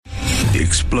the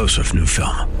explosive new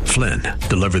film, Flynn,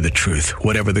 deliver the truth,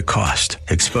 whatever the cost,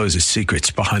 exposes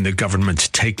secrets behind the government's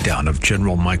takedown of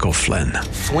General Michael Flynn.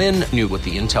 Flynn knew what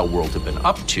the intel world had been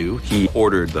up to. He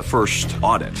ordered the first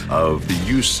audit of the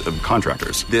use of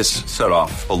contractors. This set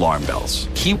off alarm bells.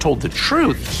 He told the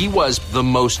truth. He was the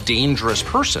most dangerous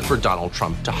person for Donald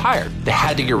Trump to hire. They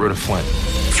had to get rid of Flynn.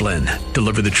 Flynn,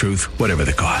 deliver the truth, whatever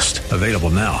the cost. Available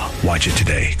now. Watch it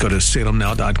today. Go to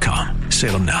salemnow.com.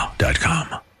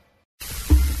 salemnow.com.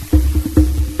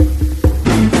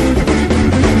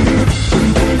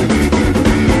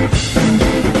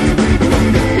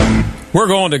 We're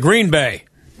going to Green Bay.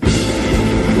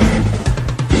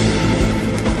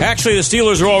 Actually, the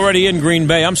Steelers are already in Green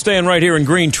Bay. I'm staying right here in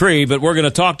Green Tree, but we're going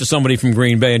to talk to somebody from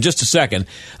Green Bay in just a second.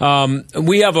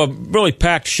 We have a really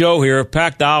packed show here,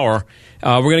 packed hour.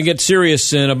 We're going to get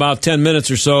serious in about 10 minutes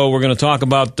or so. We're going to talk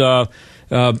about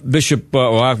Bishop,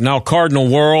 now Cardinal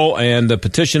Wuerl, and the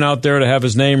petition out there to have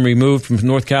his name removed from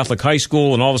North Catholic High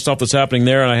School and all the stuff that's happening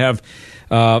there. And I have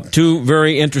two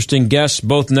very interesting guests,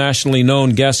 both nationally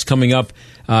known guests, coming up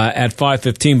at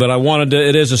 5:15. But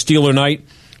it is a Steeler night,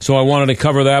 so I wanted to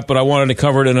cover that, but I wanted to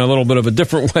cover it in a little bit of a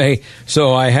different way.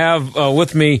 So I have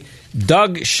with me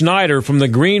Doug Schneider from the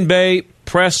Green Bay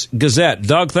Press-Gazette.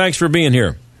 Doug, thanks for being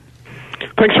here.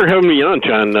 Thanks for having me on,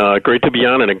 John. Great to be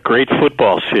on in a great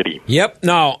football city. Yep.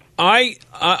 Now, I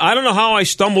don't know how I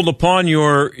stumbled upon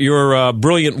your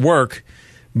brilliant work,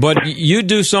 but you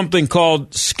do something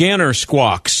called Scanner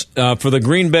Squawks for the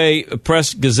Green Bay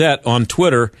Press-Gazette on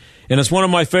Twitter, and it's one of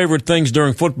my favorite things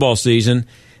during football season.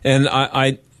 And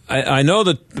I know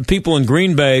that the people in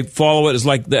Green Bay follow it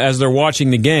as they're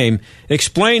watching the game.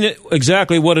 Explain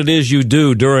exactly what it is you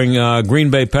do during Green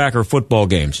Bay Packer football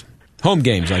games, home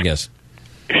games, I guess.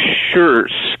 Sure.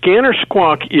 Scanner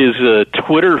Squawk is a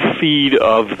Twitter feed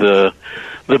of the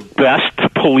best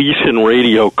police and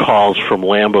radio calls from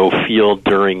Lambeau Field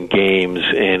during games,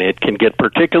 and it can get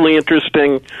particularly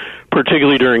interesting,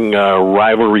 particularly during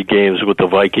rivalry games with the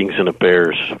Vikings and the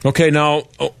Bears. Okay, now,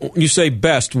 you say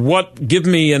best. Give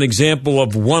me an example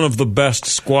of one of the best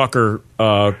Squawker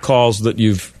calls that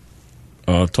you've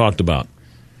talked about.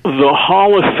 The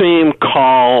Hall of Fame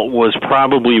call was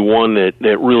probably one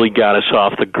that really got us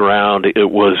off the ground. It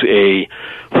was a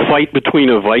fight between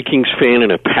a Vikings fan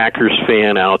and a Packers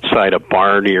fan outside a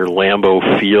bar near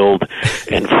Lambeau Field.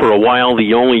 And for a while,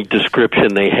 the only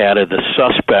description they had of the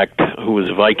suspect, who was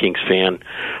a Vikings fan,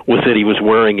 was that he was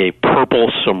wearing a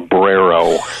purple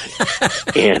sombrero.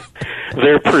 And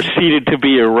there proceeded to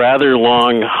be a rather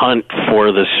long hunt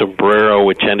for the sombrero,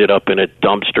 which ended up in a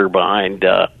dumpster behind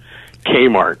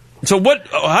Kmart. So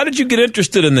how did you get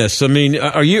interested in this? I mean,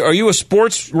 are you a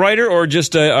sports writer, or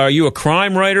just are you a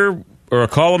crime writer or a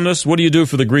columnist? What do you do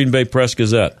for the Green Bay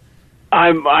Press-Gazette?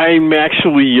 I'm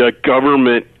actually a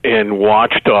government and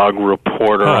watchdog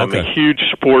reporter. Oh, okay. I'm a huge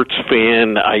sports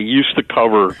fan. I used to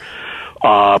cover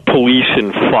police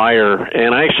and fire,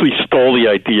 and I actually stole the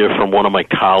idea from one of my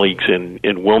colleagues in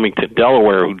Wilmington,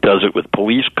 Delaware, who does it with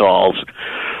police calls.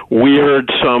 We heard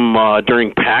some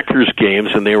during Packers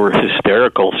games, and they were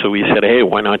hysterical, so we said, hey,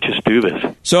 why not just do this?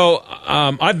 So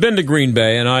I've been to Green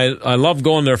Bay, and I love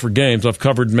going there for games. I've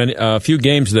covered a few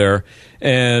games there.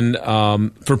 And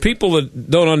for people that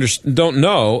don't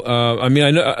know, I mean,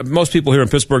 I know most people here in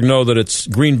Pittsburgh know that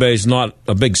Green Bay's not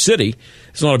a big city.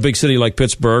 It's not a big city like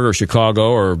Pittsburgh or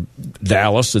Chicago or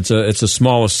Dallas. It's the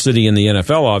smallest city in the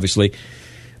NFL, obviously.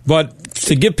 But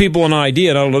to give people an idea,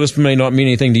 and I don't know, this may not mean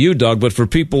anything to you, Doug, but for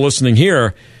people listening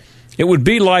here, it would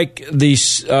be like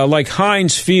like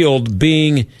Heinz Field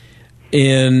being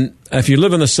if you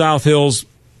live in the South Hills,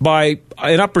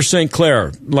 in Upper St.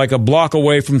 Clair, like a block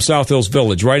away from South Hills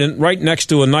Village, right next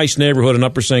to a nice neighborhood in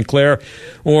Upper St. Clair,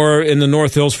 or in the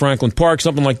North Hills, Franklin Park,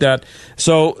 something like that.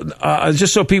 So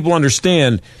just so people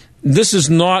understand, this is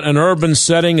not an urban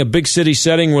setting, a big city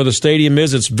setting where the stadium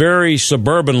is. It's very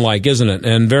suburban-like, isn't it?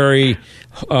 And very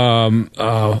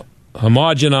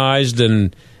homogenized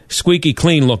and squeaky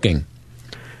clean looking.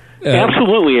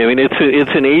 Absolutely. I mean,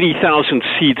 it's an 80,000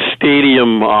 seat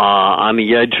stadium on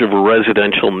the edge of a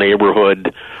residential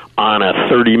neighborhood on a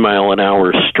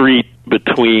 30-mile-an-hour street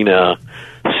between a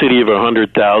city of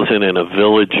 100,000 and a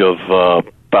village of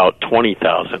about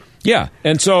 20,000. Yeah,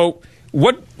 and so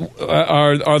what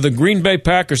are the Green Bay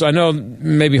Packers? I know it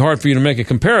may be hard for you to make a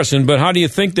comparison, but how do you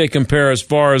think they compare as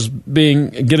far as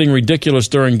getting ridiculous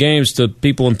during games to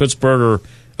people in Pittsburgh or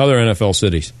other NFL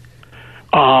cities?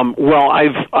 Well,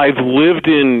 I've lived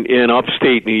in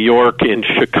upstate New York, in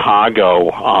Chicago,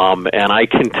 and I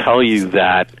can tell you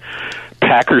that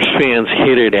Packers fans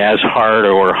hit it as hard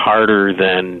or harder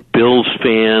than Bills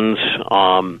fans.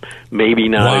 Maybe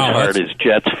not as hard as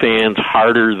Jets fans.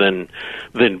 Harder than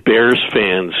Bears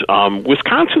fans.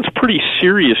 Wisconsin's pretty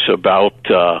serious about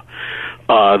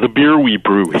the beer we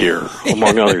brew here,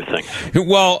 among other things.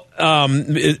 Well,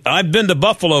 I've been to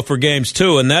Buffalo for games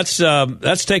too, and that's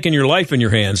taking your life in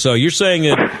your hands. So you're saying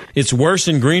it's worse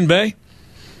in Green Bay?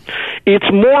 It's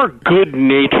more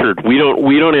good-natured. We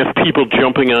don't have people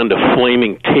jumping onto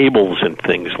flaming tables and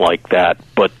things like that.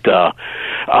 But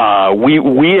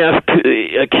we have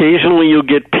occasionally you'll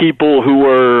get people who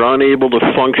are unable to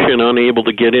function, unable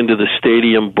to get into the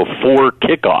stadium before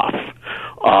kickoff.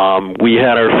 We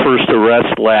had our first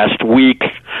arrest last week,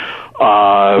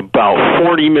 about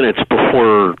 40 minutes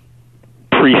before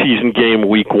preseason game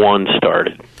week 1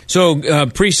 started. So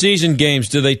preseason games,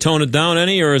 do they tone it down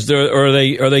any, or are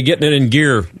they getting it in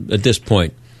gear at this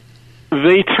point?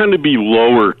 They tend to be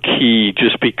lower key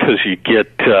just because you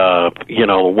get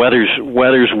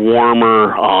weather's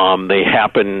warmer. They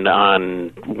happen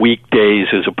on weekdays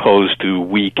as opposed to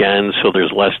weekends, so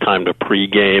there's less time to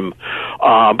pregame.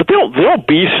 But there'll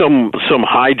be some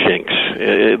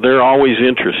hijinks. They're always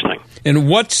interesting. And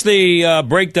what's the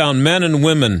breakdown, men and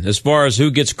women, as far as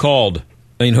who gets called?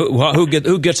 I mean, who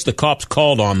gets the cops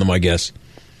called on them, I guess?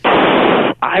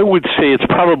 I would say it's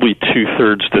probably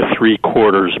 2/3 to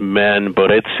 3/4 men,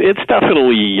 but it's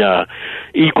definitely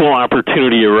equal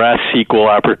opportunity arrests, equal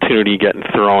opportunity getting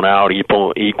thrown out,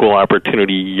 equal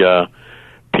opportunity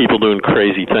people doing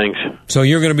crazy things. So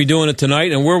you're going to be doing it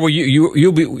tonight, and where will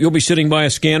you'll be sitting by a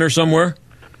scanner somewhere?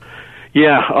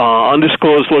 Yeah,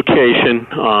 undisclosed location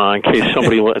in case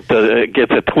somebody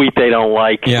gets a tweet they don't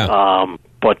like. Yeah.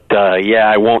 But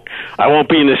I won't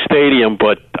be in the stadium,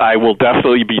 but I will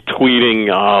definitely be tweeting.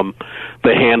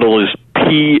 The handle is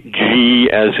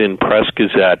PG as in Press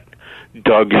Gazette,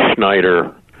 Doug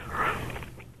Schneider.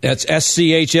 That's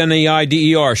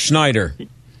SCHNEIDER, Schneider.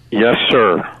 Yes,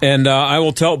 sir. And I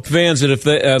will tell fans that if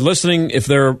they listening, if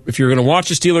you're going to watch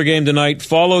a Steeler game tonight,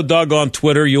 follow Doug on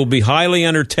Twitter. You'll be highly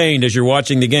entertained as you're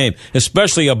watching the game,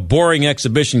 especially a boring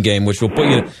exhibition game, which will put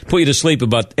you to sleep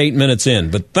about 8 minutes in.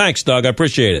 But thanks, Doug. I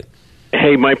appreciate it.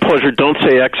 Hey, my pleasure. Don't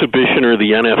say exhibition or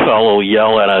the NFL will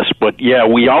yell at us. But yeah,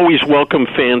 we always welcome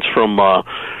fans from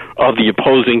of the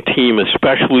opposing team,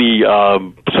 especially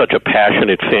such a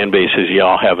passionate fan base as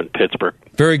y'all have in Pittsburgh.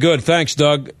 Very good. Thanks,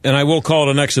 Doug. And I will call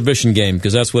it an exhibition game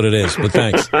because that's what it is. But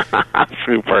thanks.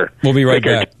 Super. We'll be right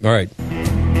back. All right.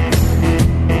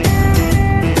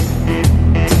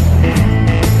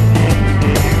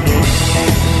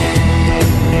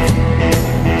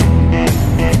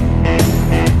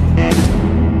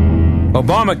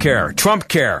 Obamacare,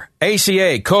 Trumpcare,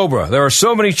 ACA, COBRA. There are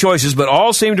so many choices, but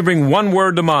all seem to bring one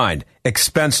word to mind: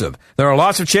 expensive. There are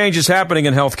lots of changes happening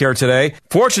in healthcare today.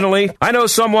 Fortunately, I know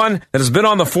someone that has been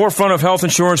on the forefront of health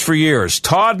insurance for years.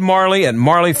 Todd Marley at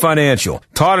Marley Financial.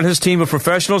 Todd and his team of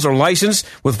professionals are licensed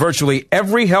with virtually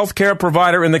every healthcare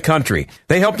provider in the country.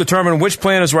 They help determine which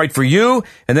plan is right for you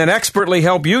and then expertly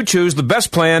help you choose the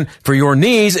best plan for your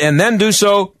needs and then do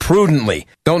so prudently.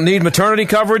 Don't need maternity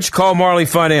coverage? Call Marley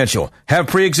Financial. Have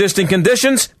pre-existing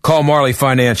conditions? Call Marley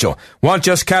Financial. Want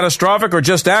just catastrophic or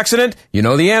just accident? You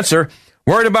know the answer.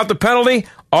 Worried about the penalty?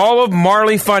 All of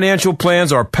Marley Financial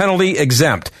plans are penalty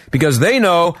exempt because they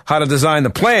know how to design the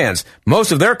plans.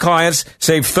 Most of their clients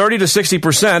save 30 to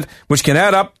 60%, which can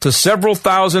add up to several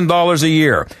 $1,000s a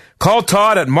year. Call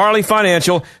Todd at Marley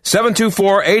Financial,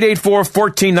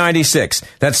 724-884-1496.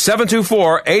 That's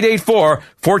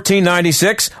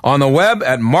 724-884-1496 on the web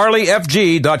at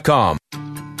marleyfg.com.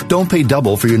 Don't pay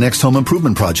double for your next home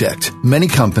improvement project. Many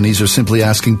companies are simply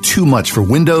asking too much for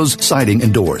windows, siding,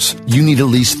 and doors. You need at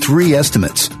least 3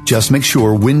 estimates. Just make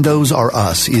sure Windows R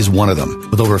Us is one of them.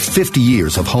 With over 50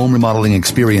 years of home remodeling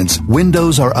experience,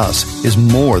 Windows R Us is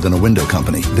more than a window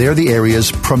company. They're the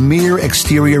area's premier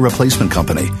exterior replacement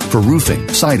company for roofing,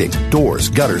 siding, doors,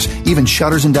 gutters, even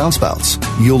shutters and downspouts.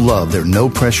 You'll love their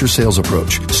no-pressure sales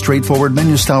approach, straightforward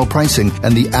menu-style pricing,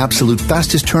 and the absolute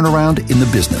fastest turnaround in the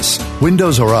business.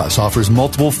 Windows R Us offers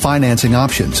multiple financing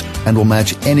options and will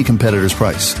match any competitor's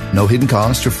price. No hidden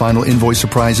cost or final invoice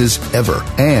surprises ever.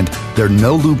 And their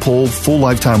no loophole full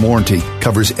lifetime warranty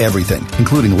covers everything,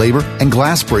 including labor and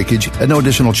glass breakage at no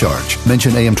additional charge.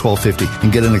 Mention AM 1250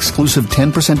 and get an exclusive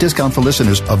 10% discount for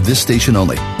listeners of this station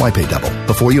only. Why pay double?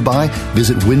 Before you buy,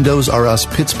 visit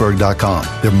WindowsRUsPittsburgh.com.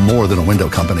 They're more than a window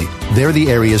company. They're the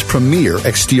area's premier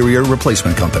exterior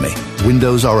replacement company.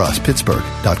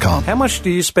 WindowsRUsPittsburgh.com. How much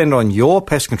do you spend on your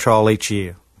pest control each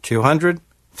year? $200,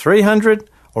 $300,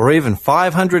 or even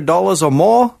 $500 or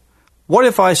more? What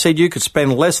if I said you could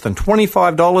spend less than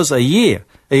 $25 a year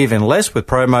even less with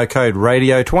promo code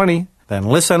Radio20. Then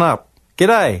listen up.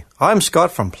 G'day, I'm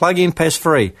Scott from Plug-in Pest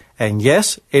Free, and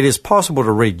yes, it is possible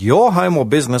to rid your home or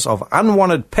business of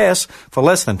unwanted pests for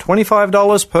less than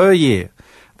 $25 per year.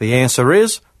 The answer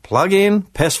is Plug-in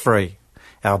Pest Free.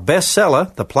 Our best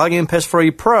seller, the Plug-in Pest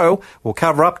Free Pro, will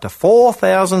cover up to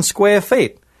 4,000 square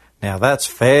feet. Now that's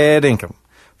fair dinkum.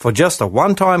 For just a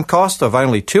one-time cost of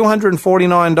only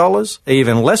 $249,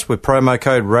 even less with promo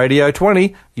code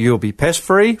Radio20, you'll be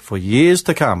pest-free for years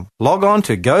to come. Log on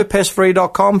to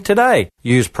gopestfree.com today.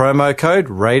 Use promo code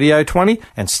Radio20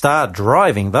 and start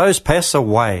driving those pests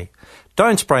away.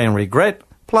 Don't spray and regret.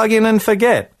 Plug in and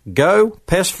forget.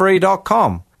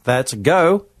 Gopestfree.com. That's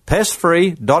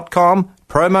gopestfree.com.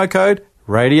 Promo code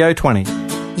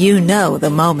Radio20. You know the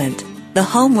moment. The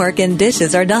homework and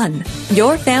dishes are done.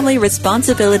 Your family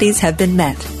responsibilities have been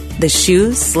met. The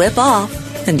shoes slip off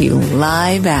and you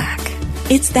lie back.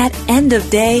 It's that end of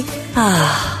day.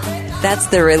 That's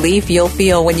the relief you'll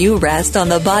feel when you rest on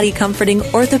the body comforting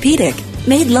orthopedic,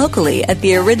 made locally at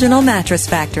the Original Mattress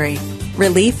Factory.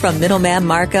 Relief from middleman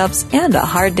markups and a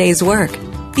hard day's work.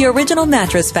 The Original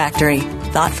Mattress Factory.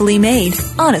 Thoughtfully made,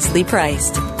 honestly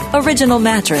priced.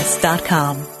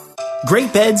 OriginalMattress.com.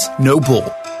 Great beds, no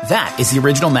bull. That is the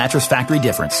Original Mattress Factory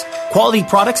difference. Quality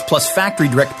products plus factory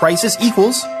direct prices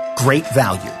equals great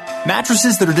value.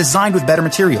 Mattresses that are designed with better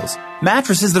materials.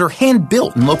 Mattresses that are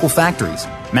hand-built in local factories.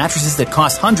 Mattresses that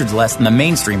cost hundreds less than the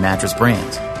mainstream mattress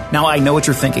brands. Now, I know what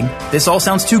you're thinking. This all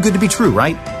sounds too good to be true,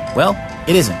 right? Well,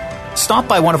 it isn't. Stop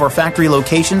by one of our factory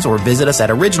locations or visit us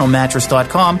at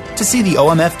originalmattress.com to see the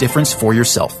OMF difference for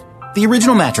yourself. The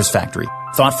Original Mattress Factory.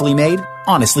 Thoughtfully made,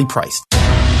 honestly priced.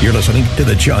 You're listening to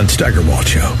The John Steigerwald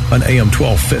Show on AM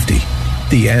 1250.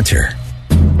 The Answer.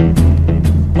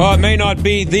 Well, it may not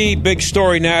be the big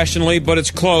story nationally, but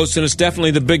it's close, and it's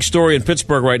definitely the big story in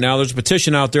Pittsburgh right now. There's a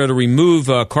petition out there to remove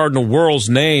Cardinal Wuerl's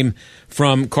name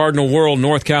from Cardinal Wuerl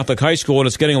North Catholic High School, and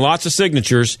it's getting lots of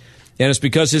signatures, and it's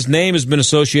because his name has been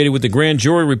associated with the grand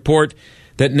jury report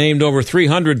that named over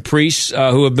 300 priests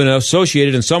who have been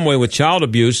associated in some way with child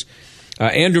abuse.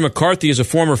 Andrew McCarthy is a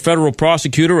former federal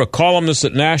prosecutor, a columnist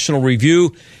at National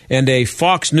Review, and a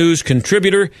Fox News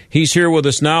contributor. He's here with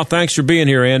us now. Thanks for being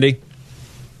here, Andy.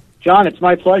 John, it's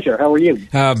my pleasure. How are you?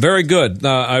 Very good.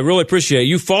 I really appreciate it.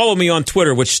 You follow me on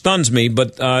Twitter, which stuns me,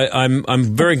 but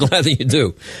I'm very glad that you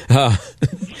do. But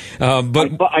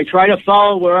I try to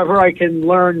follow wherever I can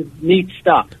learn neat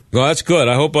stuff. Well, that's good.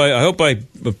 I hope I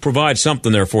provide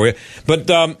something there for you. But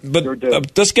Sure do.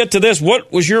 Let's get to this.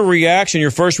 What was your reaction,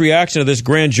 your first reaction to this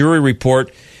grand jury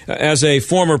report as a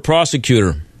former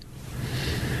prosecutor?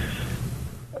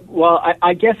 Well,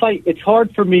 I guess it's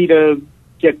hard for me to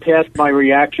get past my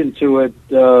reaction to it.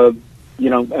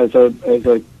 As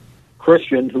a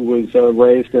Christian who was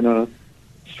raised in a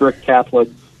strict Catholic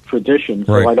tradition,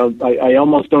 so right. I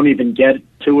almost don't even get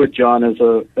to it, John, as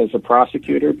a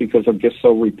prosecutor, because I'm just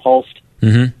so repulsed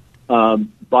by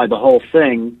the whole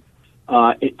thing.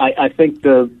 I think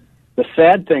the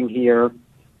sad thing here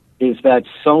is that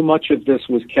so much of this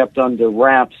was kept under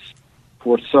wraps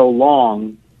for so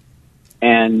long,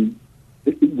 and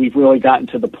we've really gotten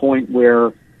to the point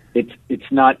where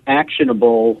it's not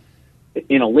actionable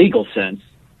in a legal sense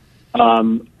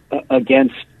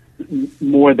against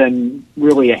more than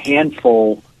really a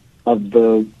handful of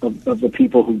the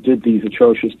people who did these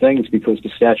atrocious things, because the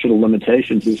statute of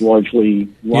limitations is largely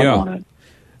run on it.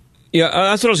 Yeah,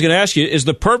 that's what I was going to ask you. Is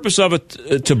the purpose of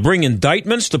it to bring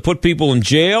indictments, to put people in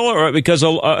jail? Or because,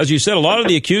 as you said, a lot of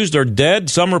the accused are dead.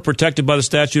 Some are protected by the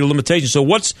statute of limitations. So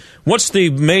what's the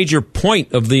major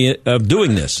point of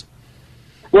doing this?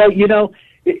 Well,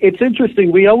 it's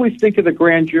interesting. We always think of the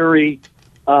grand jury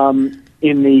in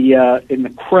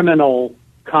the criminal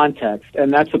context,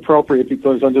 and that's appropriate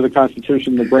because under the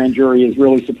Constitution, the grand jury is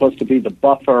really supposed to be the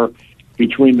buffer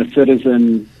between the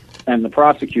citizen and the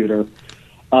prosecutor.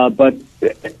 But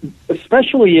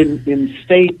especially in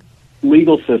state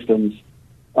legal systems,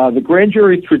 the grand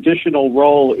jury's traditional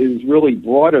role is really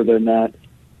broader than that,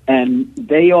 and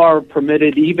they are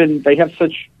permitted they have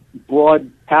such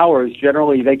broad powers.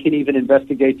 Generally, they can even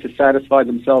investigate to satisfy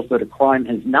themselves that a crime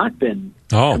has not been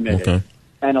committed. Okay.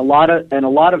 And a lot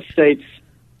of states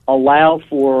allow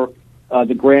for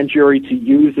the grand jury to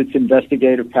use its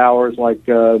investigative powers, like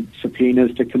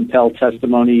subpoenas to compel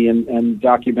testimony and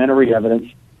documentary evidence,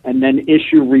 and then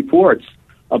issue reports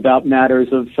about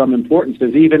matters of some importance.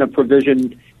 There's even a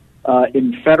provision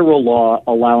in federal law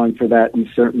allowing for that in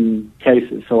certain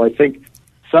cases. So I think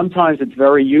sometimes it's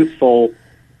very useful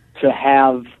to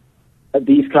have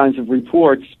these kinds of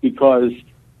reports because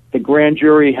the grand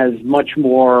jury has much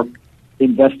more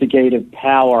investigative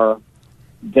power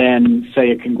than,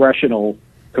 say, a congressional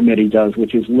committee does,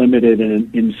 which is limited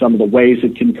in some of the ways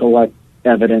it can collect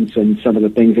evidence and some of the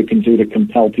things it can do to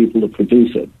compel people to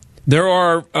produce it. There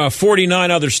are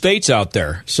 49 other states out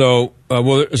there. So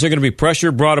is there going to be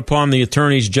pressure brought upon the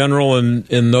attorneys general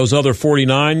in those other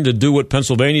 49 to do what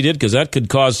Pennsylvania did? Because that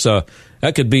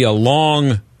could be a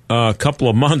long couple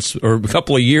of months or a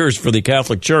couple of years for the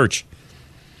Catholic Church.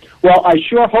 Well, I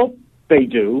sure hope they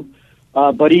do.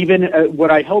 But even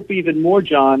what I hope even more,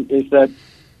 John, is that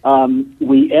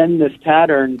we end this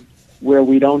pattern where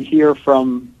we don't hear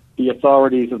from the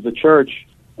authorities of the church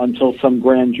until some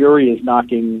grand jury is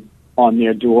knocking on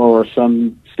their door, or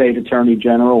some state attorney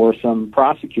general, or some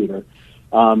prosecutor.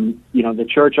 The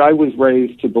church I was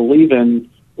raised to believe in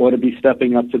ought to be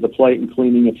stepping up to the plate and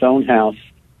cleaning its own house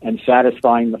and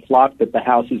satisfying the flock that the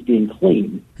house is being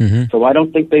cleaned. Mm-hmm. So I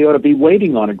don't think they ought to be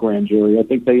waiting on a grand jury. I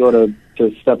think they ought to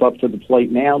step up to the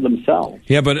plate now themselves.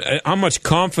 Yeah, but how much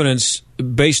confidence,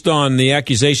 based on the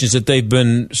accusations that they've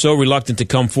been so reluctant to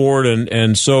come forward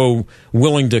and so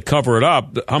willing to cover it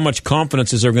up, how much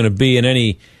confidence is there going to be in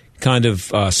any kind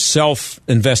of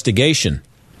self-investigation?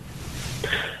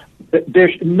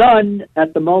 There's none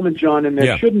at the moment, John, and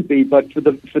there shouldn't be, but for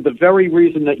the very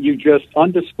reason that you just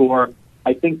underscore,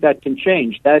 I think that can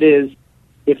change. That is,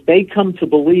 if they come to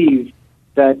believe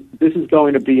that this is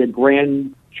going to be a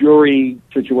grand jury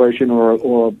situation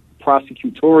or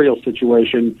prosecutorial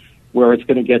situation where it's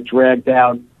going to get dragged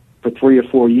out for 3 or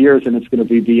 4 years and it's going to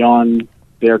be beyond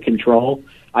their control,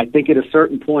 I think at a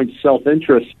certain point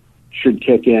self-interest should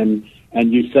kick in,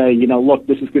 and you say, look,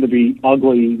 this is going to be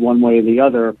ugly one way or the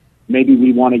other. Maybe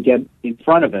we want to get in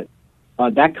front of it.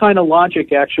 That kind of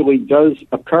logic actually does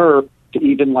occur to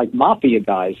even like mafia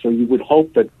guys. So you would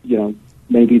hope that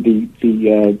maybe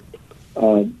the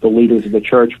leaders of the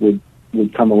church would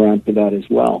come around to that as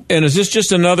well. And is this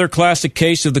just another classic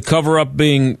case of the cover-up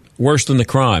being worse than the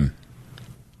crime?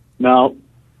 No,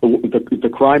 the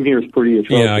crime here is pretty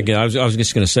atrocious. Yeah, again, I was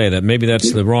just going to say that. Maybe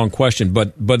that's the wrong question,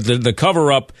 but the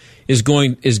cover-up is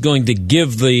going to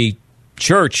give the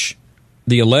church,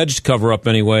 the alleged cover-up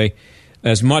anyway,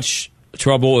 as much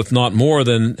trouble, if not more,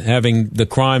 than having the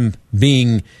crimes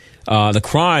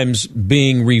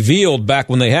being revealed back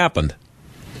when they happened.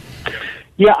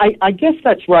 Yeah, I guess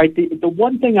that's right. The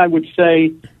one thing I would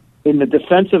say in the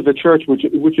defense of the church, which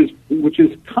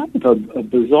is kind of a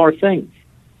bizarre thing,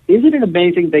 isn't it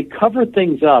amazing? They cover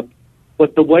things up,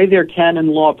 but the way their canon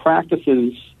law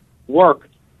practices work,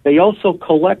 they also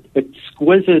collect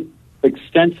exquisite,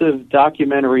 extensive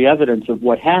documentary evidence of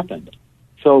what happened.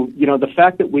 So, the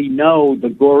fact that we know the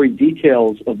gory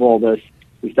details of all this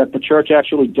is that the church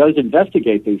actually does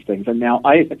investigate these things. And now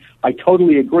I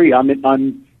totally agree.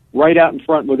 I'm right out in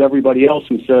front with everybody else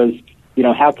who says,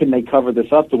 how can they cover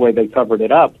this up the way they covered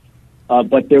it up?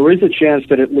 But there is a chance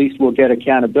that at least we'll get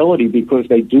accountability because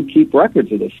they do keep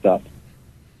records of this stuff.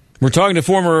 We're talking to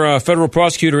former federal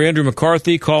prosecutor Andrew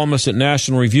McCarthy, columnist at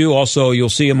National Review. Also, you'll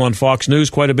see him on Fox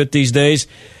News quite a bit these days,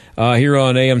 here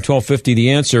on AM 1250, The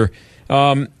Answer.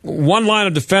 One line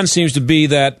of defense seems to be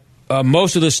that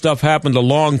most of this stuff happened a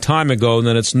long time ago and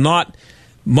that it's not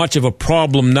much of a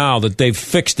problem now, that they've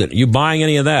fixed it. Are you buying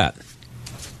any of that?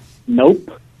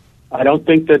 Nope. I don't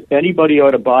think that anybody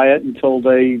ought to buy it until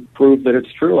they prove that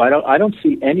it's true. I don't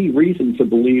see any reason to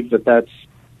believe that that's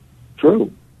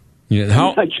true.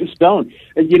 Yeah, I just don't.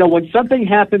 When something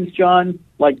happens, John,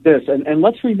 like this, and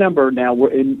let's remember now,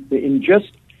 we're in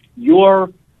just your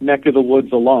neck of the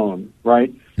woods alone,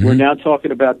 right? Mm-hmm. We're now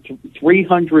talking about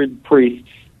 300 priests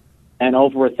and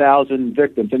over 1,000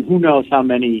 victims, and who knows how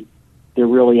many there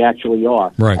really actually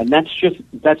are. Right. And that's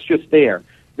just there.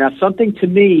 Now, something to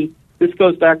me, this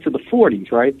goes back to the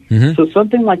 40s, right? Mm-hmm. So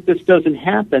something like this doesn't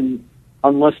happen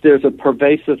unless there's a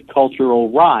pervasive cultural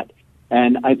rot.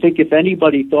 And I think if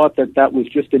anybody thought that was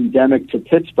just endemic to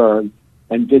Pittsburgh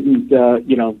and didn't,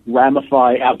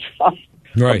 ramify outside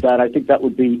of that, I think that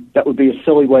would be a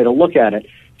silly way to look at it.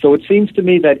 So it seems to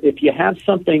me that if you have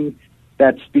something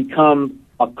that's become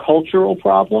a cultural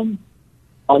problem,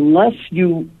 unless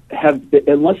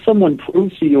someone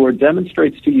proves to you or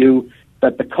demonstrates to you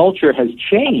that the culture has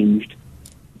changed,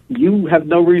 you have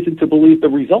no reason to believe the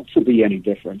results will be any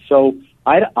different. So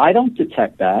I don't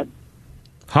detect that.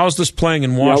 How's this playing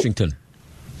in Washington?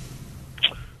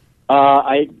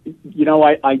 I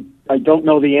don't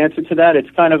know the answer to that. It's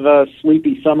kind of a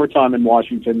sleepy summertime in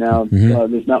Washington now.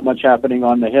 Mm-hmm. There's not much happening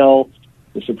on the Hill.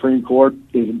 The Supreme Court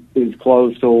is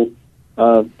closed till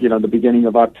the beginning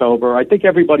of October. I think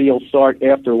everybody will start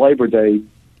after Labor Day,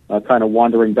 kind of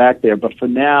wandering back there. But for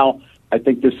now, I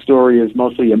think this story is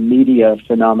mostly a media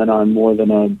phenomenon more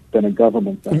than a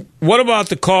government thing. What about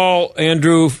the call,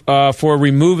 Andrew, for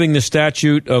removing the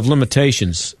statute of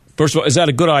limitations? First of all, is that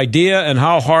a good idea, and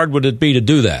how hard would it be to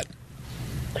do that?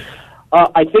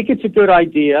 I think it's a good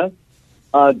idea.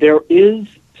 There is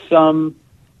some...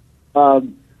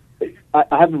 I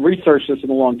haven't researched this in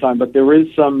a long time, but there is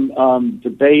some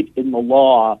debate in the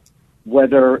law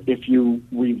whether if you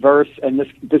reverse, and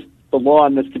the law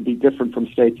on this could be different from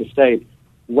state to state,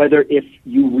 whether if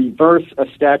you reverse a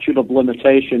statute of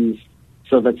limitations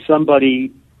so that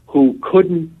somebody who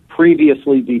couldn't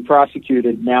previously be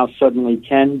prosecuted now suddenly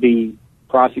can be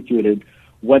prosecuted,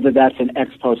 whether that's an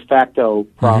ex post facto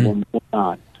problem or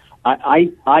not.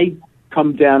 I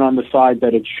come down on the side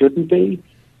that it shouldn't be,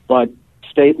 but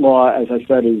state law, as I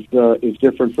said, is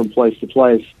different from place to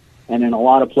place, and in a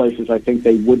lot of places, I think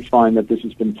they would find that this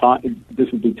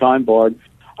would be time barred.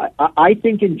 I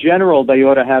think in general they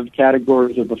ought to have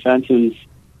categories of offenses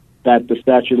that the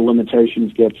statute of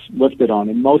limitations gets lifted on.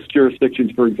 In most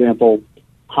jurisdictions, for example,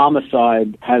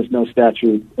 homicide has no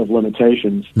statute of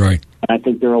limitations. Right. And I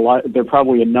think there are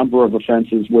probably a number of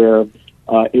offenses where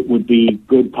it would be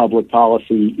good public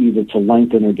policy either to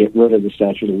lengthen or get rid of the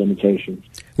statute of limitations.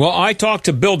 Well, I talked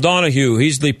to Bill Donahue.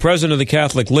 He's the president of the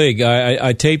Catholic League.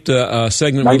 I taped a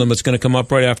segment with him that's going to come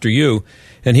up right after you.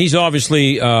 And he's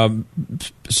obviously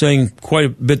saying quite a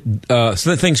bit,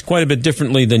 things quite a bit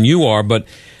differently than you are. But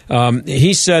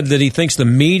he said that he thinks the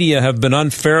media have been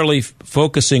unfairly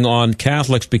focusing on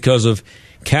Catholics because of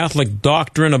Catholic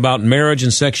doctrine about marriage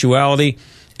and sexuality.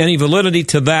 Any validity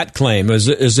to that claim? Is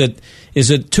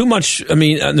it too much? I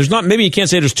mean, there's not. Maybe you can't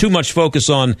say there's too much focus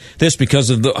on this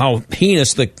because of how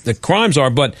heinous the crimes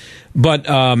are. But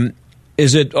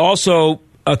is it also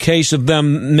a case of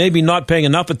them maybe not paying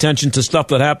enough attention to stuff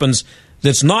that happens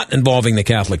that's not involving the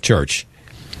Catholic Church?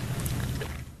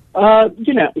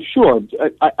 Sure.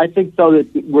 I think though that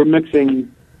we're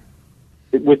mixing.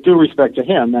 With due respect to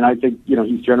him, and I think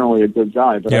he's generally a good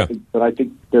guy, but yeah. I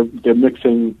think they're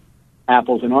mixing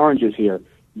apples and oranges here.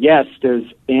 Yes, there's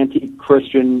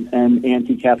anti-Christian and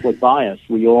anti-Catholic bias.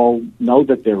 We all know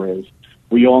that there is.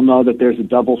 We all know that there's a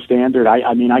double standard.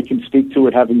 I mean, I can speak to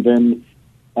it having been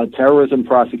a terrorism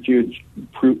prosecutor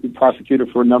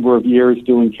for a number of years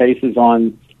doing cases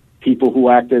on people who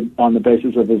acted on the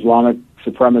basis of Islamic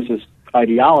supremacist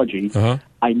ideology. Uh-huh.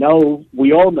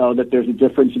 We all know that there's a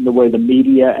difference in the way the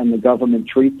media and the government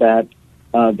treat that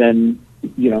than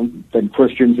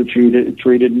Christians are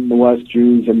treated in the West,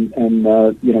 Jews, and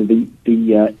the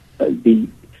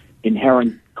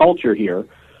inherent culture here.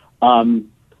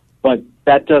 But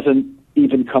that doesn't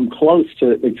even come close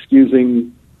to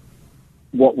excusing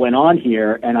what went on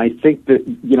here. And I think that,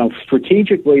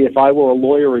 strategically, if I were a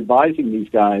lawyer advising these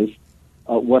guys,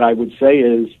 what I would say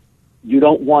is you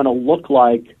don't want to look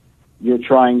like you're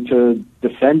trying to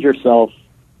defend yourself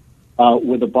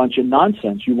with a bunch of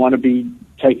nonsense. You want to be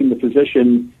taking the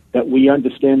position that we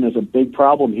understand there's a big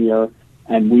problem here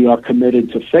and we are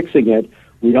committed to fixing it.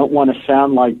 We don't want to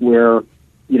sound like we're,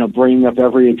 bringing up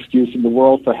every excuse in the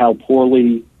world for how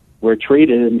poorly we're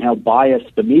treated and how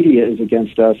biased the media is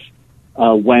against us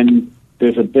when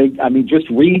there's a big, just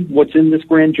read what's in this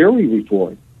grand jury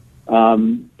report.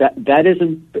 That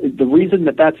isn't, the reason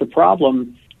that that's a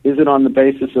problem isn't on the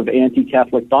basis of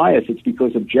anti-Catholic bias. It's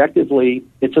because objectively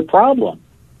it's a problem.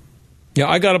 Yeah,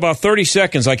 I got about 30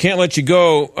 seconds. I can't let you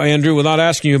go, Andrew, without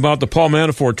asking you about the Paul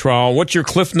Manafort trial. What's your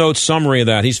Cliff Notes summary of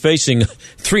that? He's facing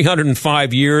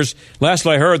 305 years. Last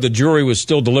I heard, the jury was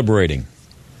still deliberating.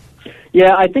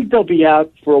 Yeah, I think they'll be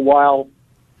out for a while,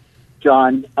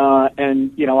 John.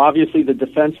 And obviously the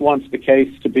defense wants the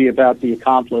case to be about the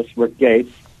accomplice, Rick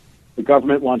Gates. The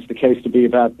government wants the case to be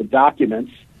about the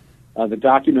documents. The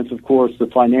documents, of course, the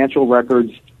financial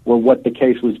records were what the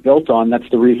case was built on. That's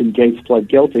the reason Gates pled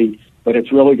guilty. But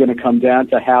it's really going to come down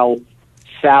to how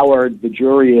soured the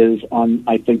jury is on,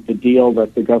 I think, the deal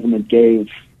that the government gave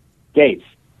Gates.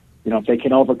 If they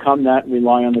can overcome that and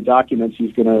rely on the documents,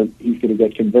 he's going to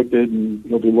get convicted and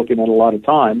he'll be looking at a lot of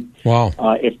time. Wow.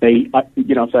 If they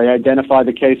identify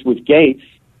the case with Gates,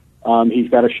 he's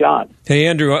got a shot. Hey,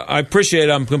 Andrew, I appreciate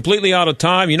it. I'm completely out of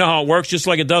time. You know how it works, just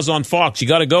like it does on Fox. You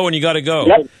got to go and you got to go.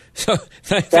 Yep. So,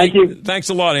 Thank you. Thanks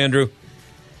a lot, Andrew.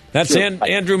 That's Sure.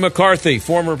 Andrew McCarthy,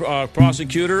 former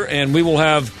prosecutor, and we will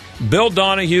have Bill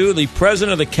Donahue, the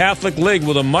president of the Catholic League,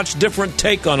 with a much different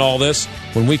take on all this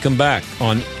when we come back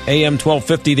on AM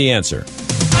 1250, The Answer.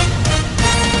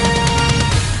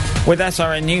 With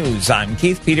SRN News, I'm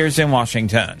Keith Peters in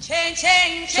Washington. Change,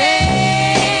 change,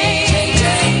 change. Change,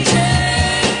 change,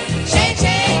 change. Change,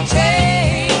 change,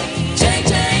 change. Change,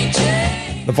 change,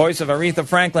 change. The voice of Aretha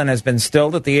Franklin has been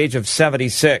stilled at the age of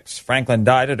 76. Franklin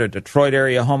died at her Detroit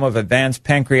area home of advanced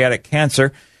pancreatic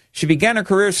cancer. She began her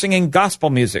career singing gospel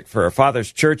music for her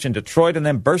father's church in Detroit and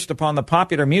then burst upon the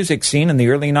popular music scene in the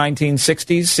early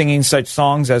 1960s, singing such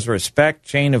songs as Respect,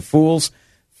 Chain of Fools,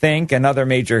 Think, and other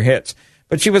major hits.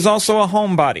 But she was also a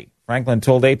homebody. Franklin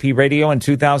told AP Radio in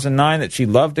 2009 that she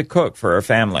loved to cook for her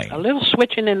family. A little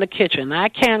switching in the kitchen. I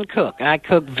can cook. I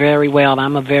cook very well.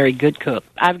 I'm a very good cook.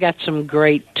 I've got some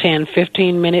great 10,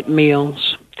 15-minute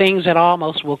meals, things that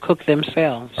almost will cook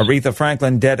themselves. Aretha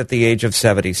Franklin dead at the age of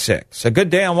 76. A good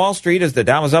day on Wall Street as the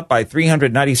Dow was up by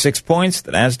 396 points.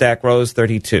 The Nasdaq rose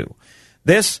 32.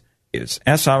 This is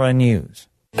SRN News.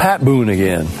 Pat Boone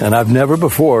again, and I've never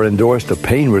before endorsed a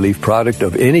pain relief product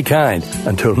of any kind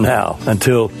until now,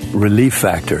 until Relief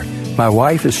Factor. My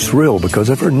wife is thrilled because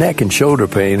of her neck and shoulder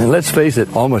pain, and let's face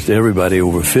it, almost everybody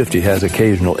over 50 has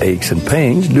occasional aches and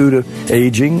pains due to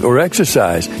aging or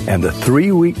exercise, and the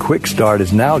 3-week quick start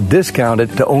is now discounted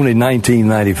to only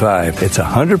 $19.95. It's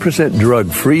 100%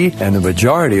 drug-free, and the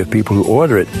majority of people who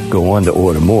order it go on to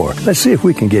order more. Let's see if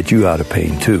we can get you out of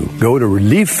pain, too. Go to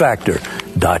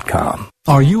ReliefFactor.com.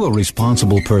 Are you a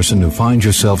responsible person who finds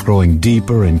yourself growing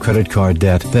deeper in credit card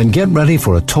debt? Then get ready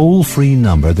for a toll-free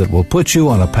number that will put you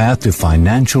on a path to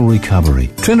financial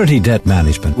recovery. Trinity Debt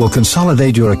Management will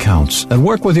consolidate your accounts and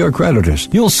work with your creditors.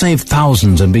 You'll save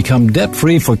thousands and become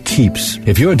debt-free for keeps.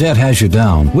 If your debt has you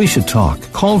down, we should talk.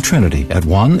 Call Trinity at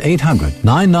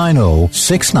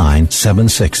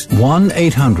 1-800-990-6976.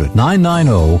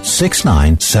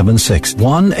 1-800-990-6976.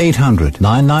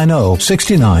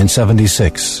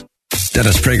 1-800-990-6976.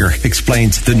 Dennis Prager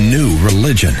explains the new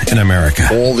religion in America.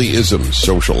 All the isms,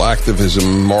 social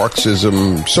activism,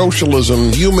 Marxism,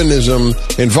 socialism, humanism,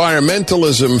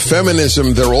 environmentalism,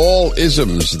 feminism, they're all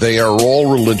isms. They are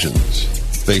all religions.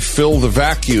 They fill the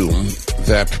vacuum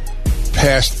that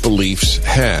past beliefs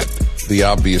had. The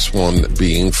obvious one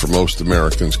being, for most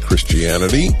Americans,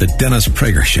 Christianity. The Dennis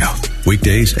Prager Show.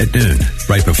 Weekdays at noon,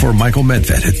 right before Michael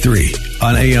Medved at 3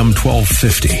 on AM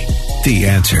 1250. The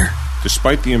Answer.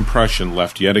 Despite the impression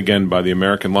left yet again by the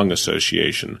American Lung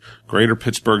Association, Greater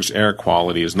Pittsburgh's air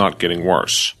quality is not getting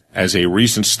worse. As a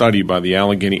recent study by the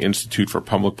Allegheny Institute for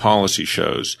Public Policy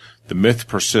shows, the myth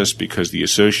persists because the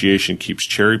association keeps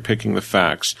cherry-picking the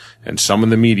facts, and some in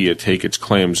the media take its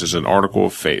claims as an article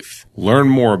of faith. Learn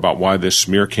more about why this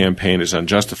smear campaign is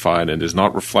unjustified and does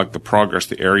not reflect the progress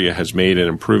the area has made in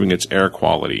improving its air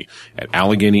quality at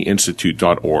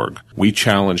AlleghenyInstitute.org. We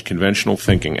challenge conventional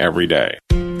thinking every day.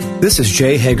 This is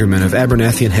Jay Hagerman of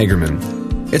Abernathy &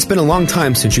 Hagerman. It's been a long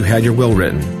time since you had your will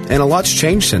written, and a lot's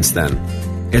changed since then.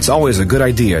 It's always a good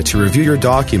idea to review your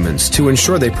documents to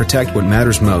ensure they protect what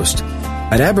matters most.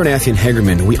 At Abernathy &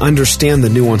 Hagerman, we understand the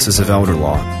nuances of elder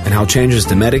law and how changes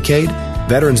to Medicaid,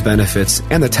 veterans benefits,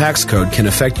 and the tax code can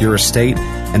affect your estate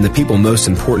and the people most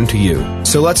important to you.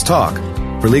 So let's talk.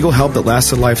 For legal help that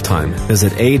lasts a lifetime,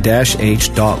 visit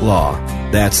a-h.law.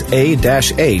 That's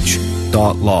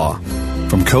a-h.law.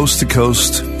 From coast to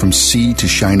coast, from sea to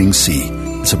shining sea,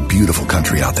 it's a beautiful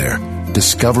country out there.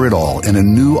 Discover it all in a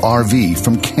new RV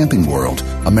from Camping World,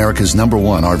 America's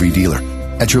 #1 RV dealer.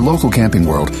 At your local Camping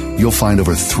World, you'll find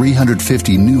over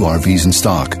 350 new RVs in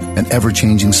stock, an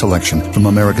ever-changing selection from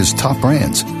America's top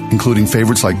brands, including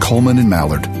favorites like Coleman and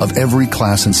Mallard of every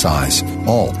class and size,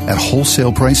 all at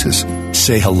wholesale prices.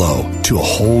 Say hello to a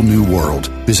whole new world.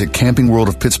 Visit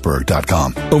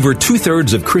campingworldofpittsburgh.com. Over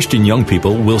 2/3 of Christian young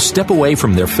people will step away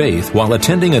from their faith while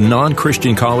attending a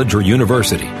non-Christian college or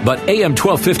university. But AM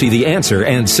 1250 The Answer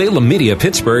and Salem Media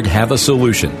Pittsburgh have a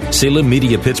solution. Salem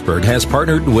Media Pittsburgh has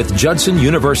partnered with Judson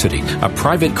University, a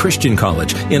private Christian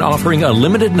college, in offering a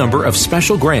limited number of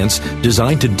special grants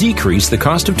designed to decrease the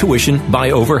cost of tuition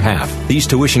by over half. These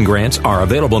tuition grants are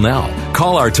available now.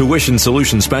 Call our tuition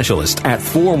solution specialist at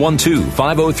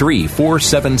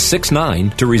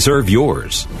 412-503-4769 to reserve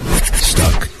yours.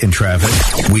 Stuck in traffic?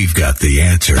 We've got the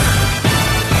answer.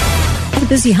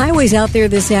 Busy highways out there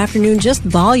this afternoon, just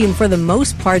volume for the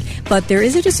most part, but there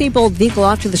is a disabled vehicle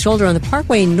off to the shoulder on the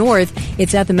Parkway North.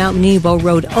 It's at the Mount Nebo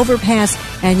Road overpass,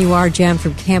 and you are jammed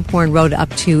from Camp Horn Road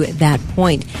up to that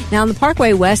point. Now on the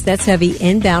Parkway West, that's heavy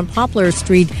inbound Poplar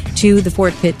Street to the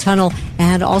Fort Pitt Tunnel,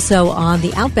 and also on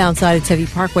the outbound side, it's heavy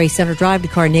Parkway Center Drive to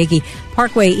Carnegie,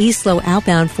 Parkway East slow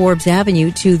outbound Forbes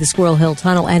Avenue to the Squirrel Hill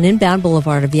Tunnel, and inbound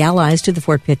Boulevard of the Allies to the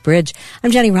Fort Pitt Bridge.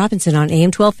 I'm Jenny Robinson on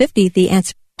AM 1250, The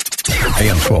Answer.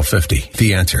 AM 1250,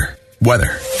 The Answer.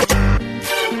 Weather.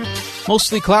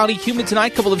 Mostly cloudy, humid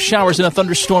tonight. Couple of showers and a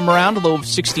thunderstorm around. A low of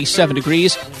 67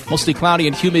 degrees. Mostly cloudy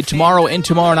and humid tomorrow and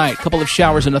tomorrow night. Couple of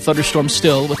showers and a thunderstorm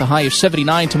still, with a high of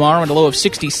 79 tomorrow and a low of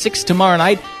 66 tomorrow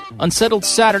night. Unsettled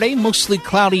Saturday, mostly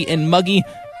cloudy and muggy.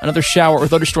 Another shower or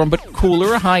thunderstorm, but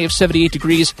cooler. A high of 78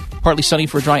 degrees. Partly sunny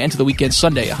for a dry end to the weekend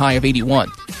Sunday. A high of 81.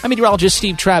 I'm meteorologist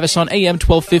Steve Travis on AM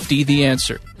 1250, The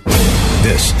Answer.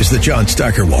 This is the John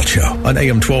Steigerwald Show on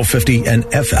AM 1250 and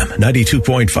FM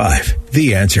 92.5.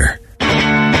 The Answer.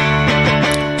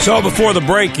 So before the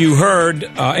break, you heard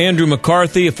Andrew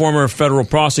McCarthy, a former federal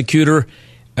prosecutor,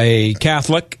 a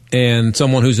Catholic, and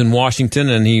someone who's in Washington,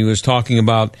 and he was talking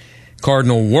about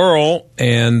Cardinal Wuerl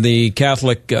and the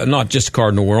Catholic, not just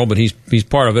Cardinal Wuerl, but he's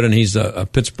part of it, and he's a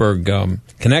Pittsburgh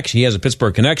connection. He has a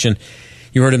Pittsburgh connection.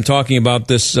 You heard him talking about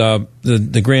this,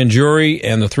 the grand jury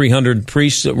and the 300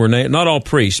 priests that were named, not all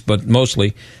priests, but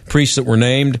mostly priests that were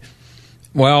named.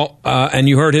 Well, and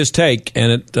you heard his take,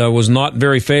 and it was not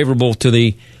very favorable to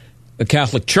the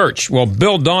Catholic Church. Well,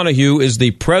 Bill Donahue is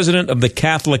the president of the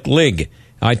Catholic League.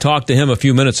 I talked to him a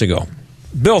few minutes ago.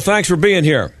 Bill, thanks for being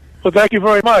here. Well, thank you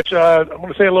very much. I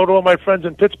want to say hello to all my friends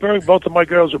in Pittsburgh. Both of my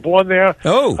girls were born there.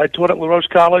 Oh. I taught at LaRoche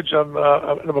College. I'm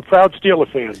a proud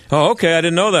Steeler fan. Oh, okay. I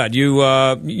didn't know that.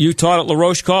 You taught at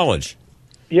LaRoche College?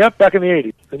 Yep, back in the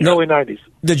 80s, in the early 90s.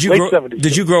 Late 70s.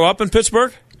 Did you grow up in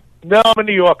Pittsburgh? No, I'm a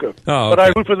New Yorker. Oh, okay. But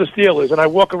I root for the Steelers, and I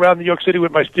walk around New York City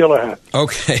with my Steeler hat.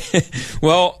 Okay.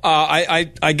 Well,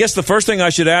 I guess the first thing I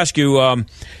should ask you...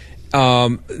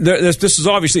 this is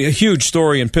obviously a huge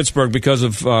story in Pittsburgh because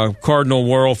of Cardinal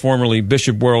Wuerl, formerly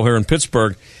Bishop Wuerl, here in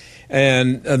Pittsburgh.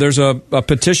 And there's a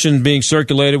petition being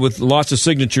circulated with lots of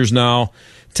signatures now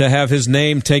to have his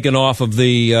name taken off of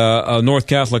the North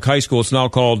Catholic High School. It's now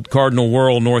called Cardinal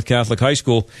Wuerl North Catholic High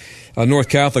School. North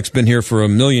Catholic's been here for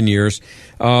 1,000,000 years.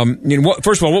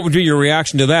 First of all, what would be your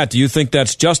reaction to that? Do you think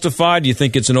that's justified? Do you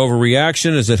think it's an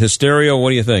overreaction? Is it hysteria? What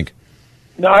do you think?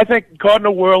 No, I think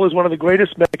Cardinal Wuerl is one of the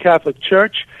greatest men of the Catholic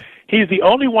Church. He's the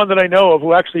only one that I know of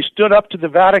who actually stood up to the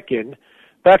Vatican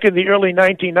back in the early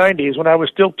 1990s when I was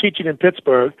still teaching in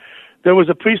Pittsburgh. There was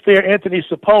a priest there, Anthony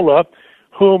Cipolla,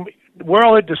 whom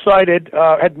Wuerl had decided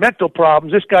had mental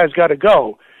problems. This guy's got to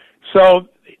go. So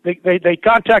they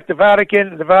contact the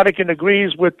Vatican. The Vatican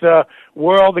agrees with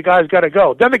Wuerl. The guy's got to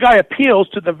go. Then the guy appeals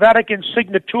to the Vatican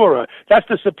Signatura. That's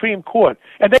the Supreme Court.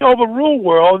 And they overrule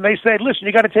Wuerl, and they say, listen,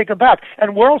 you got to take him back.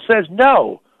 And Wuerl says,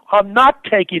 no, I'm not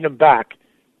taking him back.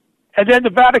 And then the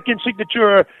Vatican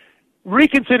Signatura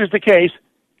reconsiders the case,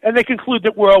 and they conclude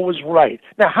that Wuerl was right.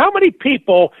 Now, how many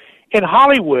people in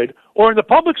Hollywood or in the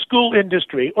public school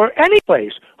industry or any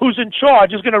place who's in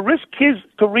charge is going to risk his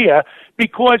career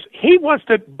because he wants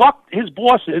to buck his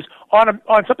bosses on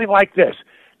something like this?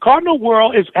 Cardinal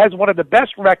Wuerl has one of the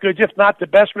best records, if not the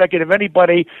best record of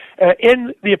anybody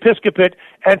in the episcopate,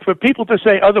 and for people to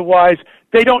say otherwise,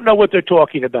 they don't know what they're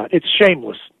talking about. It's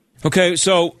shameless. Okay,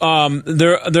 so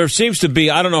there seems to be,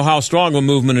 I don't know how strong a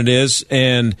movement it is,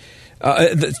 and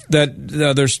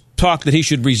there's talk that he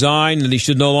should resign, that he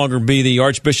should no longer be the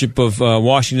Archbishop of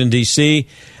Washington, D.C.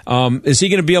 Is he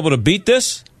going to be able to beat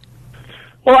this?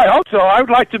 Well, I hope so. I would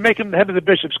like to make him the head of the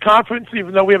Bishops' Conference,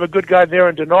 even though we have a good guy there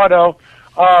in Donato.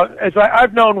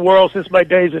 I've known Wuerl since my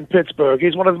days in Pittsburgh.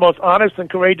 He's one of the most honest and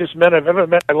courageous men I've ever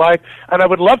met in my life, and I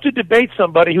would love to debate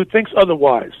somebody who thinks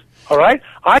otherwise. All right?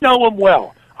 I know him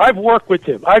well. I've worked with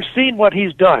him. I've seen what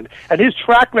he's done, and his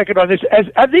track record on this.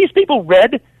 Have these people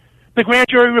read the grand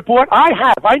jury report? I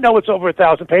have. I know it's over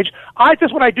 1,000 pages.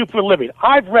 That's what I do for a living.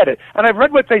 I've read it, and I've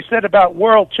read what they said about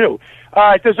Wuerl, too.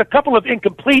 There's a couple of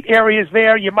incomplete areas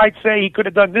there. You might say he could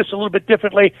have done this a little bit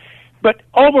differently. But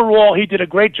overall, he did a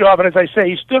great job, and as I say,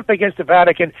 he stood up against the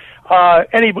Vatican.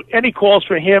 Any calls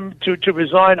for him to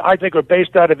resign, I think, are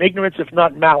based out of ignorance, if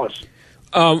not malice.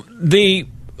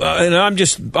 And I'm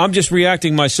just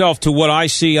reacting myself to what I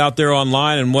see out there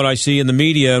online and what I see in the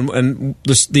media, and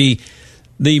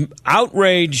the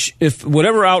outrage, if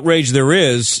whatever outrage there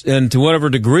is, and to whatever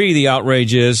degree the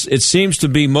outrage is, it seems to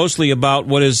be mostly about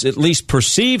what is at least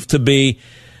perceived to be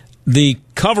the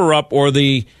cover-up or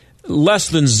the less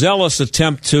than zealous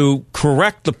attempt to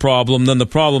correct the problem than the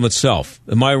problem itself.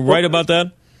 Am I right about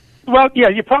that? Well, yeah,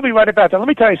 you're probably right about that. Let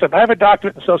me tell you something. I have a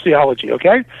doctorate in sociology,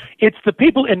 okay? It's the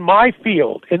people in my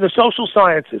field, in the social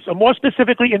sciences, or more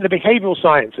specifically in the behavioral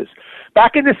sciences.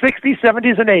 Back in the 60s,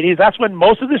 70s, and 80s, that's when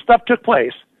most of this stuff took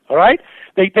place, all right?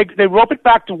 They rope it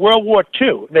back to World War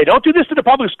II. They don't do this to the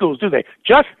public schools, do they?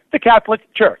 Just the Catholic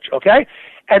Church, okay?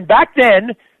 And back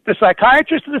then, the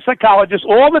psychiatrists and the psychologists,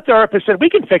 all the therapists said,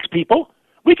 we can fix people.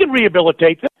 We can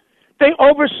rehabilitate them. They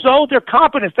oversold their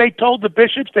competence. They told the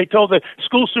bishops, they told the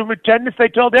school superintendents, they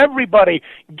told everybody,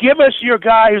 give us your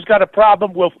guy who's got a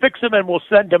problem, we'll fix him and we'll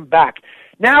send him back.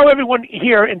 Now everyone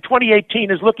here in 2018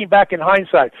 is looking back in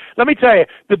hindsight. Let me tell you,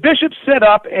 the bishops set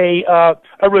up a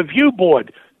review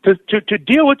board to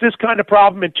deal with this kind of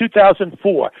problem in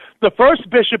 2004. The first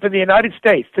bishop in the United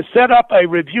States to set up a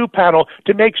review panel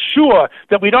to make sure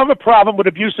that we don't have a problem with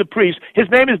abusive priests. His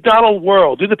name is Donald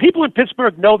Wuerl. Do the people in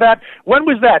Pittsburgh know that? When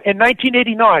was that? In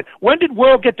 1989. When did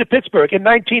Wuerl get to Pittsburgh? In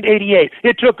 1988.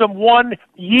 It took him 1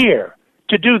 year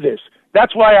to do this.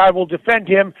 That's why I will defend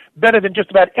him better than just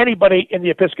about anybody in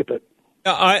the episcopate.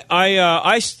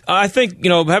 I think,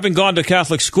 having gone to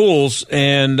Catholic schools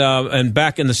and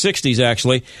back in the 60s,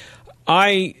 actually,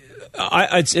 that's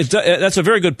a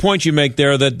very good point you make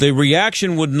there, that the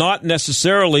reaction would not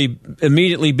necessarily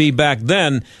immediately be back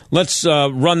then, let's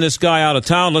run this guy out of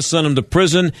town, let's send him to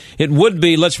prison. It would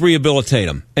be, let's rehabilitate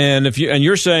him. And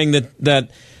you're saying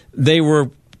that they were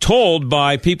told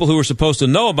by people who were supposed to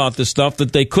know about this stuff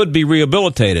that they could be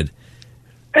rehabilitated.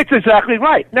 It's exactly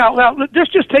right. Now,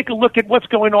 let's just take a look at what's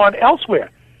going on elsewhere.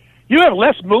 You have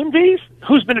Les Moonves,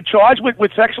 who's been charged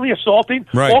with sexually assaulting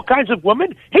all kinds of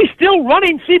women. He's still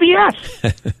running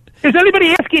CBS. Is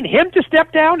anybody asking him to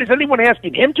step down? Is anyone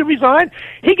asking him to resign?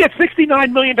 He gets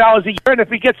 $69 million a year, and if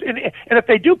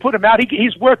they do put him out,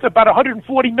 he's worth about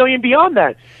 $140 million beyond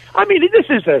that. I mean, this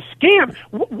is a scam.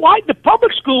 Why the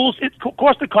public schools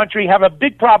across the country have a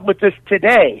big problem with this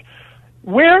today?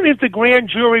 Where is the grand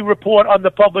jury report on the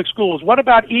public schools? What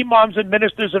about imams and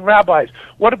ministers and rabbis?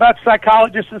 What about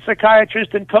psychologists and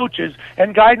psychiatrists and coaches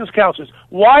and guidance counselors?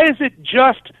 Why is it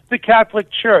just the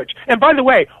Catholic Church? And by the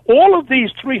way, all of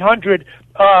these 300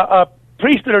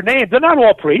 priests that are named, they're not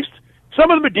all priests.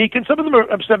 Some of them are deacons, some of them are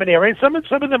seminarians, some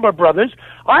of them are brothers.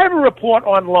 I have a report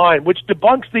online which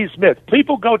debunks these myths.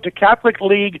 People go to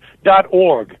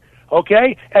CatholicLeague.org.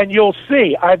 Okay? And you'll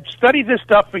see. I've studied this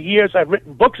stuff for years. I've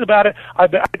written books about it.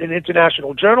 I've been in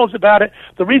international journals about it.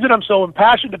 The reason I'm so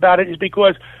impassioned about it is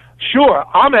because, sure,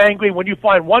 I'm angry when you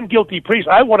find one guilty priest.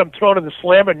 I want him thrown in the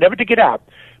slammer, never to get out.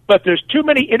 But there's too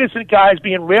many innocent guys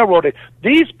being railroaded.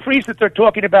 These priests that they're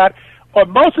talking about, or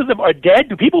most of them are dead.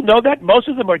 Do people know that? Most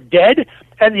of them are dead,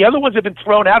 and the other ones have been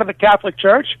thrown out of the Catholic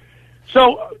Church.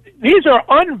 So these are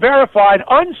unverified,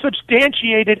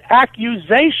 unsubstantiated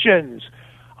accusations.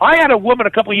 I had a woman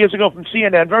a couple of years ago from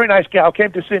CNN, very nice gal,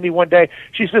 came to see me one day.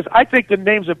 She says, I think the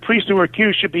names of priests who were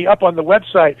accused should be up on the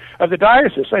website of the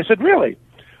diocese. I said, really?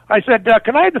 I said,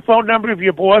 can I have the phone number of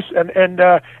your boss and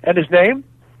his name?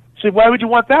 She said, why would you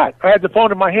want that? I had the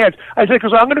phone in my hands. I said,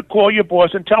 because I'm going to call your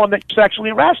boss and tell him that you sexually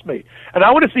harassed me. And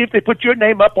I want to see if they put your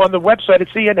name up on the website at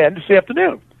CNN this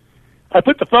afternoon. I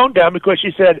put the phone down because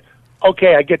she said,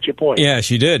 okay, I get your point. Yeah,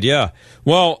 she did, yeah.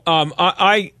 Well,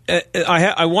 I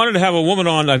wanted to have a woman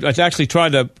on. I actually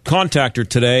tried to contact her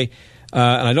today,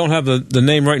 and I don't have the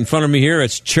name right in front of me here.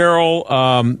 It's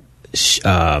Cheryl.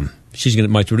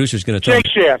 My producer's going to tell me.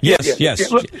 Jake Schaff.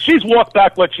 Yes. Look, she's walked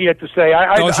back what she had to say.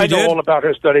 I know all about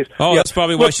her studies. Oh, that's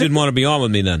probably why she didn't want to be on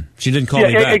with me then. She didn't call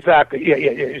me back. Exactly.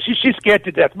 Yeah. She's scared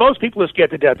to death. Most people are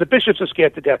scared to death. The bishops are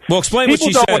scared to death. Well, explain what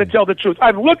she said. People don't want to tell the truth.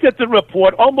 I've looked at the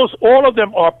report. Almost all of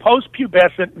them are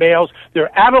post-pubescent males.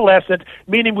 They're adolescent,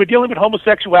 meaning we're dealing with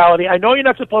homosexuality. I know you're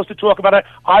not supposed to talk about it.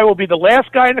 I will be the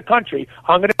last guy in the country.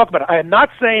 I'm going to talk about it. I am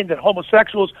not saying that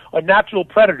homosexuals are natural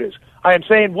predators. I am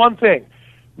saying one thing.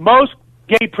 Most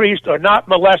gay priests are not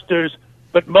molesters,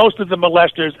 but most of the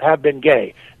molesters have been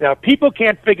gay. Now, people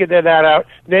can't figure that out.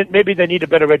 Maybe they need a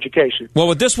better education. Well,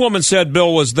 what this woman said,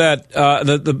 Bill, was that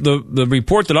the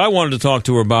report that I wanted to talk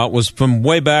to her about was from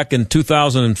way back in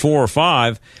 2004 or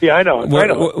 5. Yeah, I know.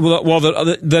 Well,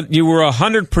 that you were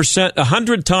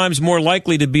 100 times more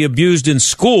likely to be abused in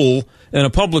school, in a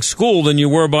public school, than you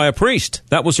were by a priest.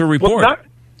 That was her report. Well,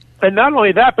 and not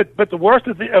only that, but the worst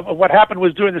of what happened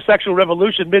was during the sexual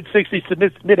revolution, mid-60s to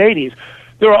mid-80s.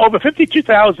 There are over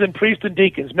 52,000 priests and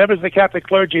deacons, members of the Catholic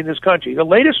clergy in this country. The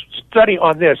latest study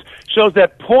on this shows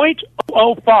that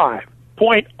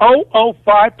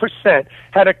 0.005%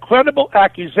 had a credible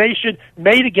accusation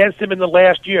made against him in the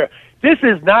last year. This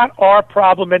is not our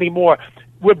problem anymore.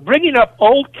 We're bringing up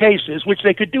old cases, which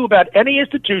they could do about any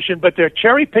institution, but they're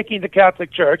cherry-picking the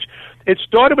Catholic Church. It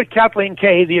started with Kathleen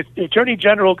Kay, the Attorney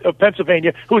General of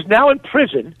Pennsylvania, who is now in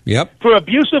prison for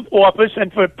abuse of office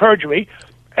and for perjury.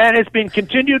 And it's been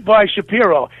continued by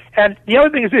Shapiro. And the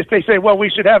other thing is this. They say, well, we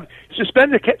should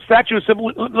suspend the statute of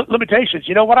limitations.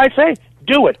 You know what I say?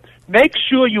 Do it. Make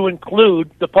sure you include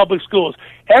the public schools.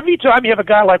 Every time you have a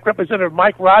guy like Representative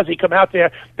Mike Rossi come out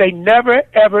there, they never,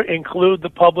 ever include the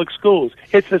public schools.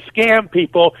 It's a scam,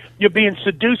 people. You're being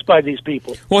seduced by these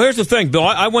people. Well, here's the thing, Bill.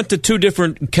 I went to 2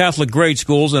 different Catholic grade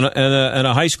schools and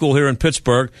a high school here in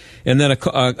Pittsburgh, and then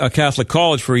a Catholic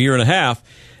college for a year and a half.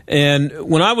 And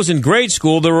when I was in grade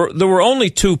school, there were only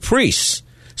 2 priests.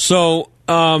 So,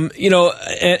 and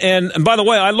by the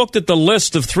way, I looked at the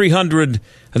list of 300,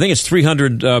 I think it's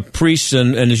 300 priests,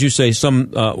 and as you say,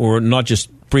 some or not just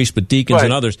priests, but deacons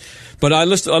and others. But I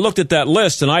looked at that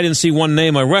list, and I didn't see one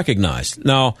name I recognized.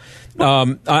 Now,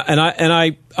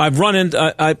 I've run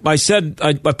into, I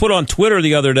put on Twitter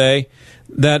the other day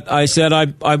that I said I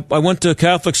went to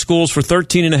Catholic schools for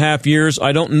 13 and a half years.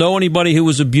 I don't know anybody who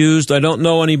was abused. I don't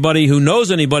know anybody who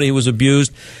knows anybody who was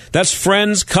abused. That's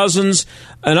friends, cousins,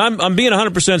 and I'm being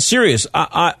 100% serious.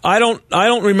 I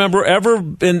don't remember ever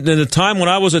in the time when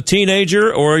I was a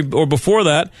teenager or before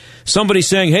that somebody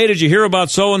saying, "Hey, did you hear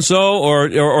about so and so?"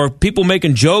 or people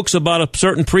making jokes about a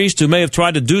certain priest who may have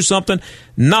tried to do something.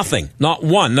 Nothing, not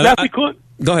one.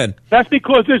 Go ahead. That's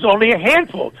because there's only a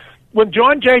handful. When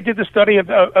John Jay did the study of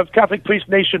Catholic priests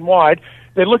nationwide,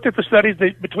 they looked at the studies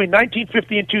between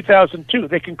 1950 and 2002.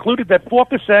 They concluded that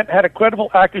 4% had a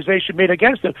credible accusation made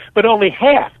against them, but only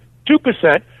half,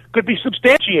 2%, could be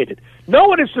substantiated. No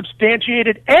one has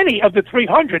substantiated any of the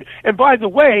 300. And by the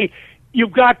way,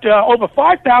 you've got over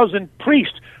 5,000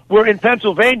 priests were in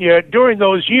Pennsylvania during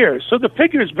those years. So the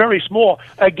figure is very small.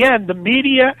 Again, the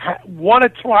media want to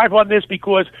thrive on this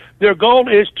because their goal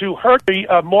is to hurt the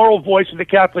moral voice of the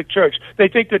Catholic Church. They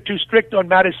think they're too strict on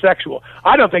matters sexual.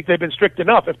 I don't think they've been strict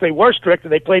enough. If they were strict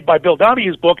and they played by Bill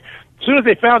Donohue's book, as soon as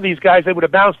they found these guys, they would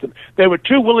have bounced them. They were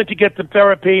too willing to get them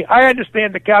therapy. I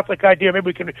understand the Catholic idea. Maybe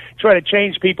we can try to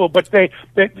change people, but they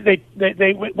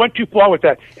went too far with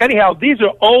that. Anyhow, these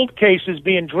are old cases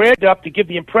being dragged up to give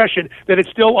the impression that it's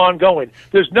still ongoing.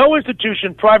 There's no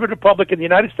institution, private or public, in the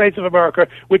United States of America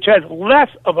which has less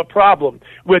of a problem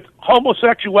with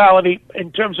homosexuality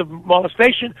in terms of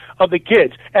molestation of the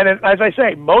kids. And as I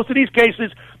say, most of these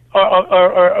cases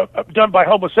are done by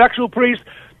homosexual priests.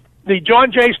 The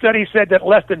John Jay study said that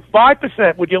less than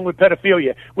 5% were dealing with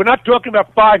pedophilia. We're not talking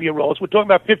about 5-year-olds. We're talking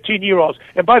about 15-year-olds.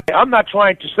 And by the way, I'm not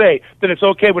trying to say that it's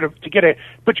okay to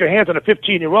put your hands on a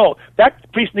 15-year-old.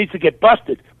 That priest needs to get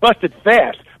busted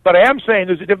fast. But I am saying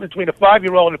there's a difference between a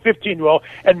 5-year-old and a 15-year-old,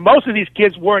 and most of these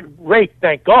kids weren't raped,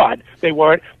 thank God they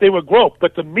weren't. They were groped.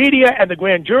 But the media and the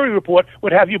grand jury report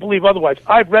would have you believe otherwise.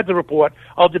 I've read the report.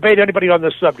 I'll debate anybody on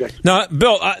this subject. Now,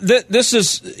 Bill, this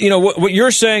is, what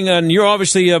you're saying, and you're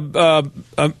obviously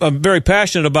very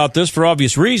passionate about this for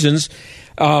obvious reasons,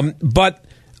 but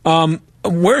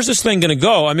where's this thing going to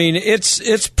go? I mean,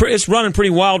 it's running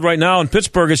pretty wild right now in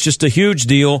Pittsburgh. It's just a huge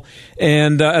deal.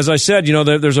 And as I said,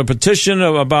 there's a petition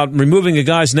about removing a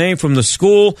guy's name from the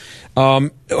school.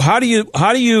 How do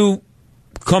you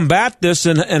combat this,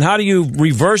 and how do you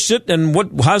reverse it, and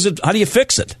how do you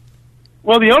fix it?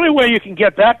 Well, the only way you can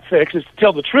get that fixed is to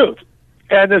tell the truth.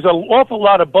 And there's an awful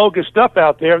lot of bogus stuff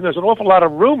out there, and there's an awful lot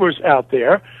of rumors out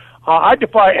there. I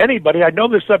defy anybody. I know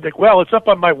this subject well. It's up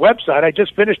on my website. I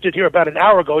just finished it here about an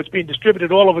hour ago. It's being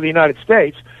distributed all over the United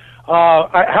States.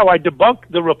 How I debunk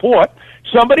the report.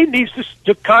 Somebody needs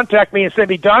to contact me and say,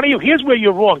 Donahue, here's where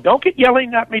you're wrong. Don't get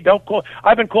yelling at me. Don't call.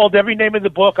 I've been called every name in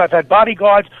the book. I've had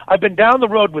bodyguards. I've been down the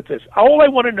road with this. All I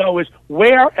want to know is,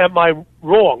 where am I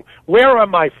wrong? Where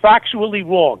am I factually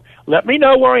wrong? Let me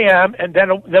know where I am, and then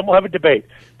we'll have a debate.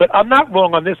 But I'm not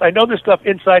wrong on this. I know this stuff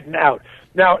inside and out.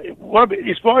 Now,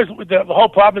 as far as the whole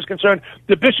problem is concerned,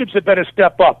 the bishops had better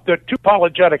step up. They're too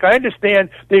apologetic. I understand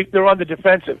they're on the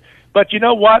defensive. But you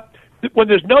know what? When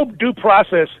there's no due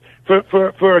process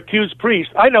for accused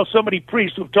priests, I know so many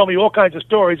priests who've told me all kinds of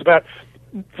stories about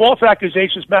false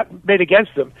accusations made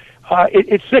against them.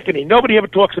 It's sickening. Nobody ever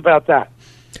talks about that.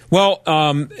 Well,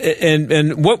 what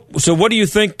do you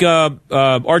think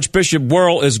Archbishop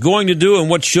Wuerl is going to do, and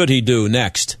what should he do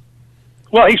next?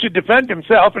 Well, he should defend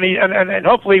himself, and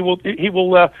hopefully he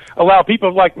will allow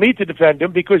people like me to defend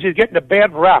him, because he's getting a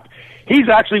bad rap. He's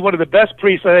actually one of the best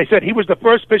priests. As I said, he was the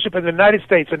first bishop in the United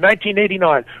States in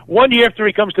 1989, 1 year after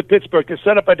he comes to Pittsburgh, to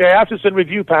set up a diocesan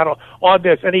review panel on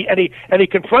this. And he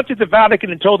confronted the Vatican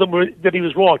and told them that he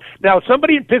was wrong. Now,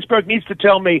 somebody in Pittsburgh needs to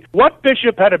tell me what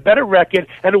bishop had a better record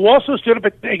and who also stood up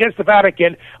against the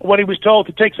Vatican when he was told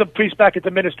to take some priests back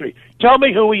into ministry. Tell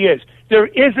me who he is. There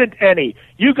isn't any.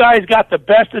 You guys got the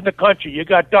best in the country. You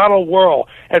got Donald Wuerl,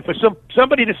 and for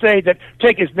somebody to say that,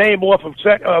 take his name off of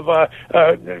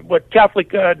what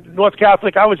Catholic, North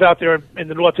Catholic. I was out there in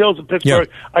the North Hills of Pittsburgh.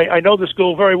 Yeah. I know the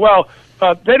school very well.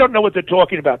 They don't know what they're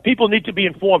talking about. People need to be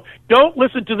informed. Don't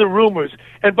listen to the rumors.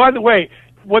 And by the way,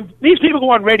 when these people go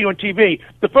on radio and TV,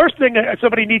 the first thing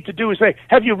somebody needs to do is say,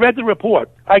 have you read the report?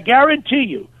 I guarantee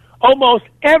you, almost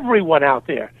everyone out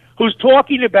there who's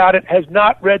talking about it has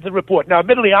not read the report. Now,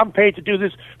 admittedly, I'm paid to do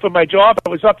this for my job. I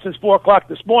was up since 4 o'clock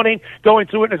this morning going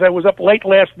through it as I was up late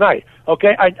last night,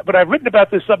 okay? But I've written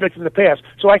about this subject in the past,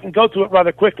 so I can go through it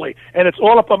rather quickly, and it's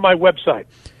all up on my website.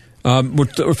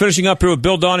 We're finishing up here with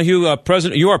Bill Donahue,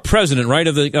 president. You are president, right,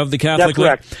 of the Catholic League? That's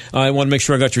correct. I want to make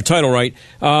sure I got your title right.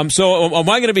 So am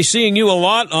I going to be seeing you a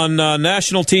lot on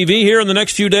national TV here in the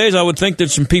next few days? I would think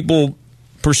that some people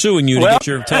pursuing you to get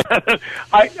your title.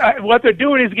 What they're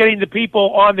doing is getting the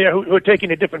people on there who are taking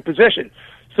a different position.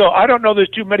 So I don't know there's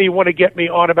too many who want to get me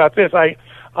on about this. I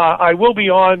will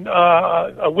be on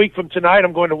a week from tonight.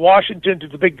 I'm going to Washington to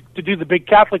do the big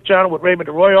Catholic channel with Raymond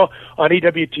Arroyo on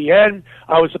EWTN.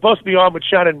 I was supposed to be on with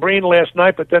Shannon Breen last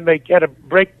night, but then they had a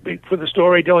break for the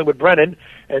story dealing with Brennan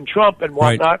and Trump and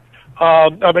whatnot. Right.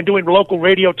 I've been doing local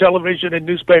radio, television, and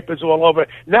newspapers all over.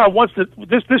 Now, once this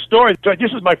story,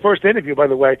 this is my first interview, by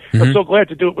the way. Mm-hmm. I'm so glad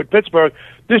to do it with Pittsburgh.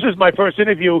 This is my first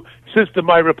interview since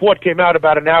my report came out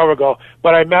about an hour ago,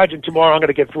 but I imagine tomorrow I'm going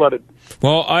to get flooded.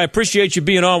 Well, I appreciate you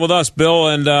being on with us, Bill,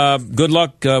 and good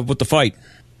luck with the fight.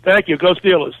 Thank you. Go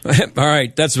Steelers. All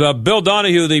right. That's Bill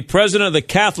Donahue, the president of the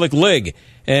Catholic League.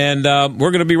 And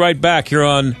we're going to be right back here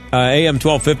on AM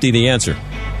 1250, The Answer.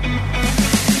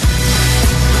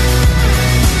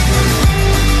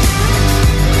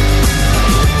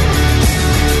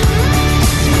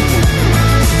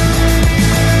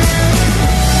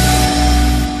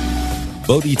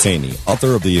 Bodhi Taney,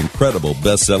 author of the incredible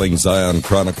best-selling Zion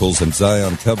Chronicles and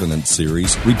Zion Covenant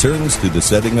series, returns to the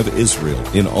setting of Israel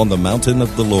in On the Mountain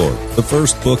of the Lord, the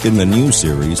first book in the new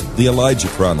series, The Elijah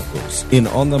Chronicles. In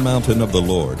On the Mountain of the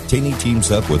Lord, Taney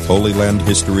teams up with Holy Land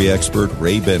history expert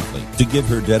Ray Bentley to give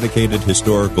her dedicated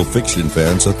historical fiction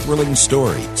fans a thrilling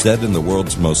story set in the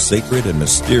world's most sacred and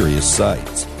mysterious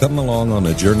sites. Come along on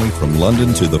a journey from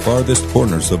London to the farthest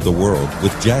corners of the world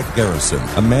with Jack Garrison,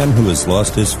 a man who has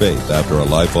lost his faith after a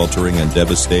life-altering and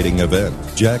devastating event.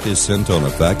 Jack is sent on a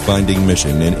fact-finding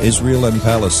mission in Israel and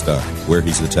Palestine, where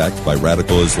he's attacked by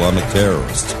radical Islamic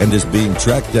terrorists and is being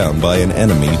tracked down by an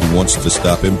enemy who wants to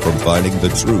stop him from finding the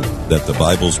truth, that the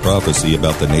Bible's prophecy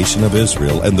about the nation of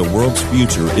Israel and the world's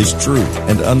future is true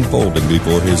and unfolding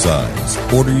before his eyes.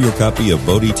 Order your copy of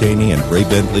Bodhi Taney and Ray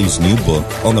Bentley's new book,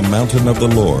 On the Mountain of the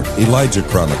Lord, Elijah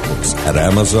Chronicles, at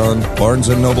Amazon,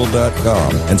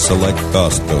 BarnesandNoble.com, and select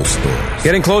Costco stores.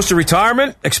 Getting close to retirement?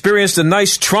 Experienced a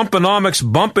nice Trumponomics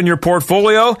bump in your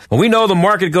portfolio? Well, we know the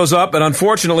market goes up, and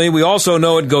unfortunately, we also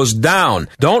know it goes down.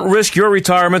 Don't risk your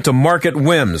retirement to market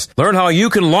whims. Learn how you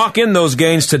can lock in those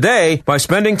gains today by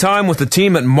spending time with the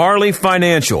team at Marley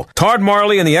Financial. Todd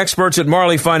Marley and the experts at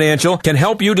Marley Financial can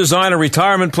help you design a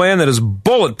retirement plan that is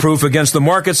bulletproof against the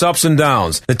market's ups and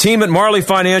downs. The team at Marley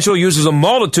Financial uses a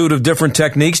multitude of different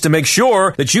techniques to make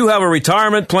sure that you have a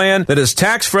retirement plan that is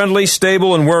tax-friendly,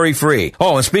 stable, and worry-free.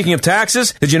 Oh, and speaking of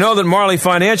taxes, did you know that Marley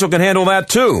Financial can handle that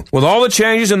too? With all the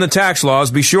changes in the tax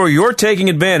laws, be sure you're taking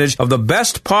advantage of the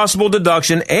best possible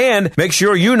deduction and make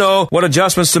sure you know what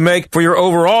adjustments to make for your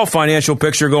overall financial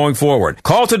picture going forward.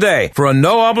 Call today for a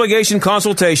no-obligation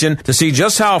consultation to see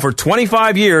just how for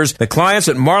 25 years the clients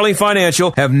at Marley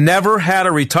Financial have never had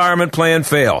a retirement plan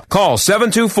fail. Call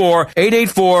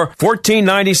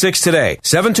 724-884-1496 today.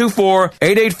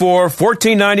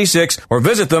 724-884-1496 or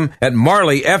visit them at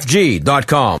marleyfg.com.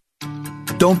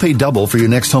 Don't pay double for your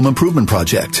next home improvement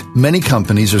project. Many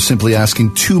companies are simply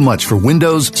asking too much for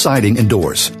windows, siding, and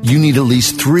doors. You need at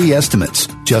least 3 estimates.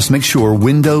 Just make sure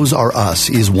Windows R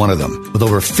Us is one of them. With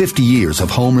over 50 years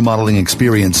of home remodeling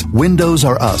experience, Windows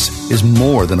R Us is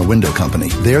more than a window company.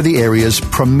 They're the area's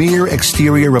premier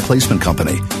exterior replacement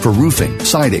company for roofing,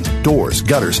 siding, doors,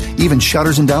 gutters, even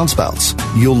shutters and downspouts.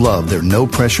 You'll love their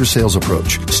no-pressure sales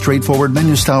approach, straightforward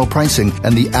menu-style pricing,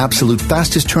 and the absolute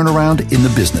fastest turnaround in the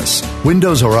business.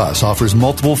 Windows R Us offers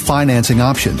multiple financing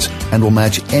options and will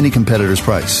match any competitor's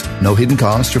price. No hidden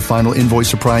cost or final invoice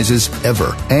surprises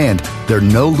ever. And their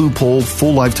no loophole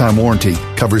full lifetime warranty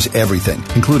covers everything,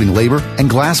 including labor and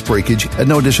glass breakage at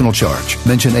no additional charge.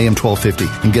 Mention AM 1250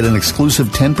 and get an exclusive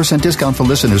 10% discount for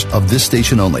listeners of this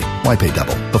station only. Why pay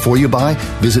double? Before you buy,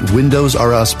 visit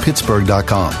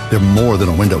WindowsRUsPittsburgh.com. They're more than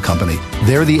a window company.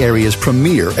 They're the area's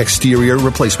premier exterior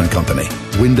replacement company.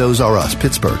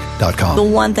 WindowsRUsPittsburgh.com. The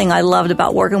one thing I loved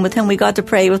about working with him, we got to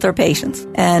pray with our patients.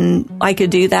 And I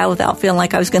could do that without feeling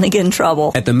like I was going to get in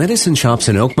trouble. At the medicine shops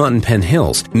in Oakmont and Penn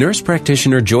Hills, nurse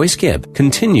practitioner Joyce Gibb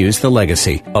continues the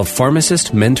legacy of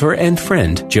pharmacist, mentor, and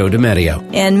friend Joe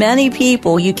DiMatteo. And many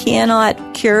people, you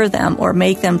cannot cure them or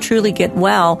make them truly get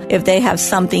well if they have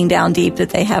something down deep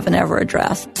that they haven't ever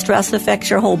addressed. Stress affects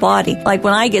your whole body. Like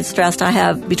when I get stressed, I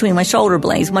have between my shoulder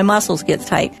blades, my muscles get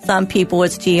tight. Some people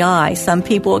it's GI. Some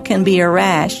people it can be a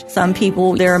rash. Some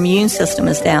people their immune system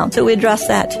is down. So we address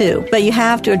that too. But you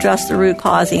have to address the root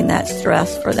causing that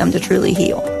stress for them to truly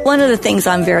heal. One of the things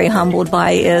I'm very humbled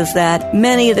by is that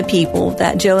many of the people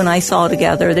that Joe and I saw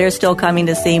together, they're still coming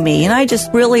to see me. And I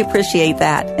just really appreciate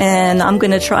that. And I'm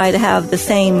going to try to have the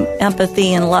same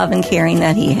empathy and love and caring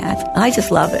that he had. I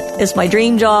just love it. It's my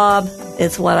dream job.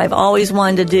 It's what I've always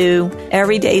wanted to do.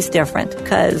 Every day's different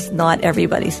because not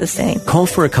everybody's the same. Call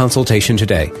for a consultation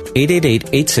today.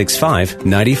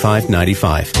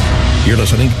 888-865-9595. You're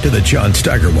listening to The John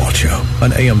Steigerwald Show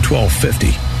on AM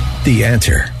 1250. The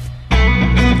Answer.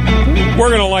 We're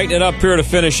going to lighten it up here to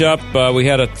finish up. We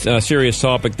had a serious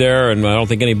topic there, and I don't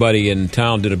think anybody in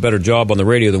town did a better job on the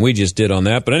radio than we just did on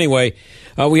that. But anyway,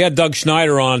 we had Doug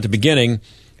Schneider on at the beginning.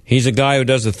 He's a guy who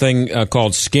does a thing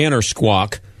called Scanner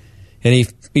Squawk, and he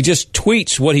just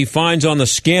tweets what he finds on the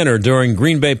scanner during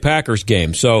Green Bay Packers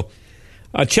game. So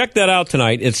check that out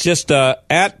tonight. It's just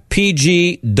at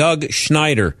PG Doug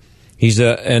Schneider.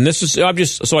 And this is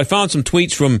so I found some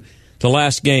tweets from the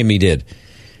last game he did.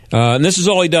 And this is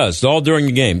all he does. It's all during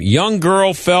the game. Young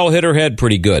girl fell, hit her head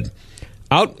pretty good.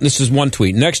 Out. This is one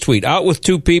tweet. Next tweet. Out with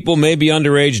two people, maybe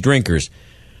underage drinkers.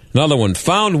 Another one.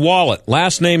 Found wallet.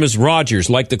 Last name is Rogers,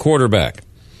 like the quarterback.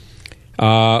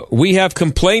 We have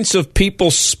complaints of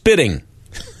people spitting.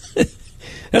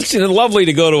 That's lovely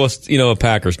to go to a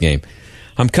Packers game.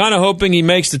 I'm kind of hoping he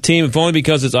makes the team, if only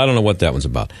because I don't know what that one's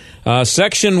about.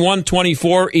 Section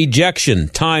 124 ejection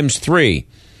times 3.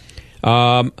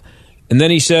 And then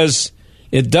he says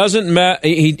it doesn't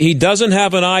he doesn't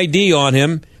have an ID on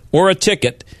him or a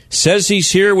ticket. Says he's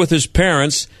here with his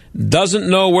parents. Doesn't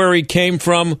know where he came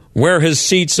from, where his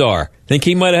seats are. Think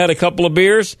he might have had a couple of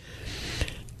beers?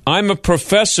 I'm a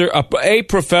professor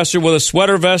with a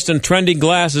sweater vest and trendy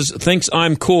glasses. Thinks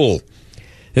I'm cool.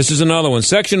 This is another one.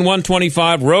 Section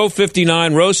 125, row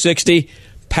 59, row 60.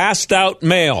 Passed out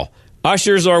male.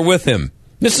 Ushers are with him.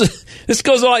 This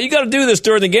goes on. You got to do this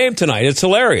during the game tonight. It's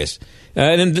hilarious.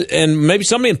 And maybe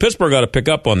somebody in Pittsburgh ought to pick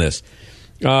up on this.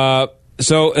 Then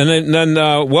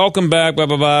welcome back, blah,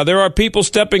 blah, blah. There are people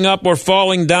stepping up or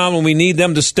falling down when we need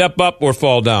them to step up or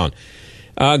fall down.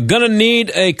 Gonna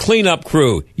need a cleanup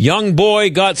crew. Young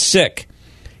boy got sick.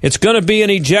 It's going to be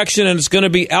an ejection, and it's going to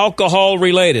be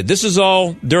alcohol-related. This is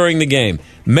all during the game.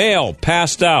 Male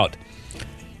passed out.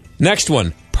 Next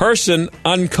one, person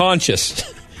unconscious.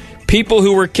 People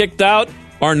who were kicked out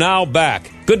are now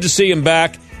back. Good to see him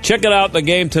back. Check it out, the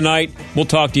game tonight. We'll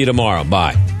talk to you tomorrow.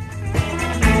 Bye.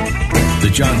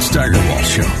 The John Steigerwald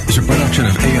Show is a production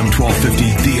of AM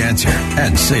 1250 The Answer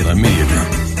and Salem Media Group.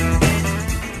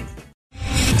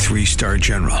 3-star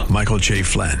General Michael J.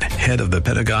 Flynn, head of the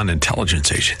Pentagon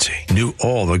Intelligence Agency, knew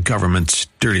all the government's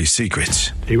dirty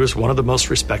secrets. He was one of the most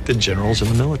respected generals in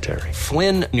the military.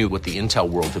 Flynn knew what the intel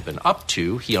world had been up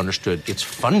to. He understood its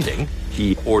funding.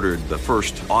 He ordered the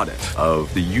first audit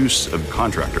of the use of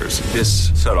contractors.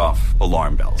 This set off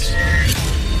alarm bells.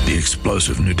 The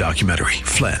explosive new documentary,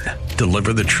 Flynn,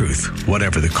 Deliver the Truth,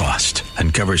 Whatever the Cost,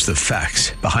 uncovers the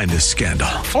facts behind this scandal.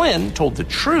 Flynn told the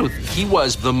truth. He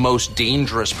was the most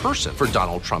dangerous person for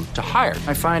Donald Trump to hire.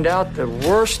 I find out the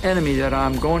worst enemy that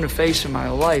I'm going to face in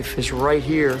my life is right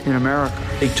here in America.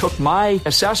 They took my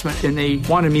assessment and they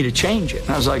wanted me to change it. And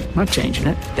I was like, I'm not changing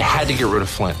it. They had to get rid of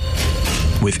Flynn.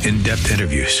 With in-depth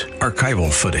interviews,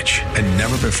 archival footage, and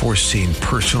never-before-seen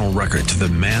personal records of the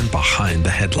man behind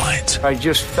the headlines. I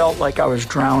just felt like I was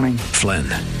drowning. Flynn,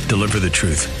 Deliver the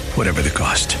Truth, Whatever the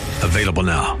Cost. Available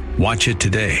now. Watch it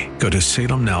today. Go to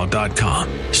salemnow.com.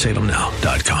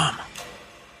 salemnow.com.